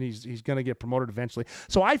specialist, and he's going to get promoted eventually.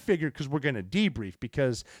 So I figured, because we're going to debrief,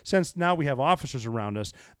 because since now we have officers around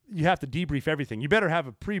us, you have to debrief everything. You better have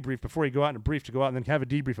a pre-brief before you go out and a brief to go out, and then have a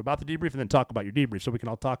debrief about the debrief, and then talk about your debrief, so we can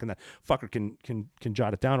all talk, and that fucker can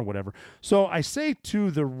jot it down or whatever. So I say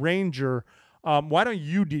to the ranger, why don't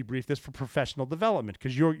you debrief this for professional development?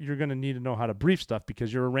 Because you're going to need to know how to brief stuff,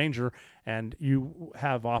 because you're a ranger and you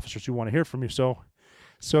have officers who want to hear from you.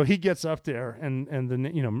 So he gets up there, and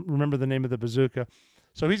then remember the name of the bazooka.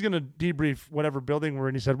 So he's going to debrief whatever building we're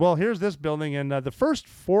in. He said, well, here's this building, and the first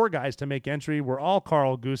 4 guys to make entry were all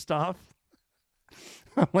Carl Gustav.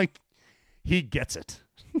 I'm like, he gets it.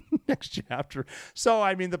 Next chapter. So,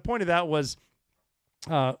 I mean, the point of that was,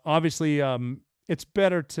 obviously, it's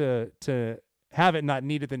better to have it not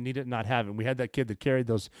need it than need it not have it. We had that kid that carried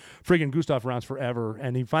those friggin' Gustav rounds forever,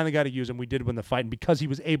 and he finally got to use them. We did win the fight, and because he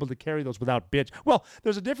was able to carry those without bitch. Well,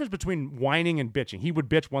 there's a difference between whining and bitching. He would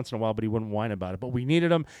bitch once in a while, but he wouldn't whine about it. But we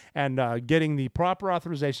needed him, and getting the proper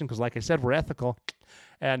authorization, because like I said, we're ethical,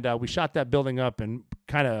 and we shot that building up and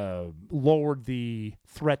kind of lowered the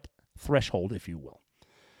threat threshold, if you will.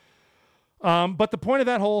 But the point of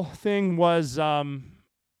that whole thing was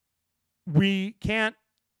we can't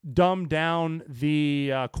dumb down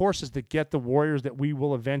the courses that get the warriors that we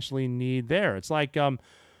will eventually need there. It's like,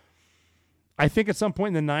 I think at some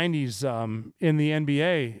point in the 90s in the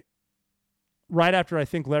NBA, right after I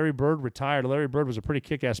think Larry Bird retired, Larry Bird was a pretty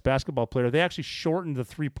kick-ass basketball player, they actually shortened the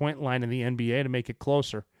three-point line in the NBA to make it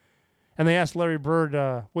closer. And they asked Larry Bird,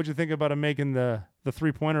 what'd you think about him making the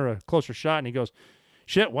three-pointer a closer shot? And he goes,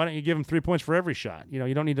 shit, why don't you give him 3 points for every shot?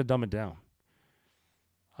 You don't need to dumb it down.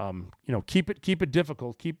 Keep it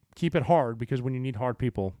difficult, keep it hard, because when you need hard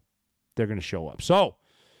people, they're going to show up. So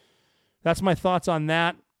that's my thoughts on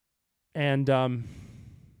that. And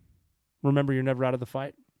remember, you're never out of the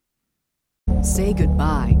fight. Say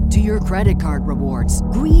goodbye to your credit card rewards.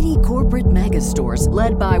 Greedy corporate mega stores,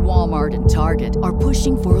 led by Walmart and Target, are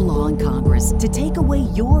pushing for a law in Congress to take away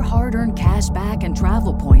your hard-earned cash back and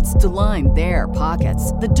travel points to line their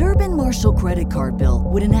pockets. The Durbin-Marshall credit card bill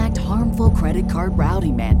would enact harmful credit card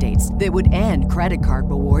routing mandates that would end credit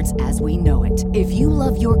card rewards as we know it. If you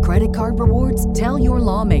love your credit card rewards, tell your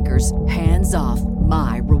lawmakers, hands off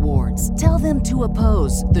my rewards. Tell them to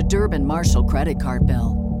oppose the Durbin-Marshall credit card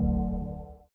bill.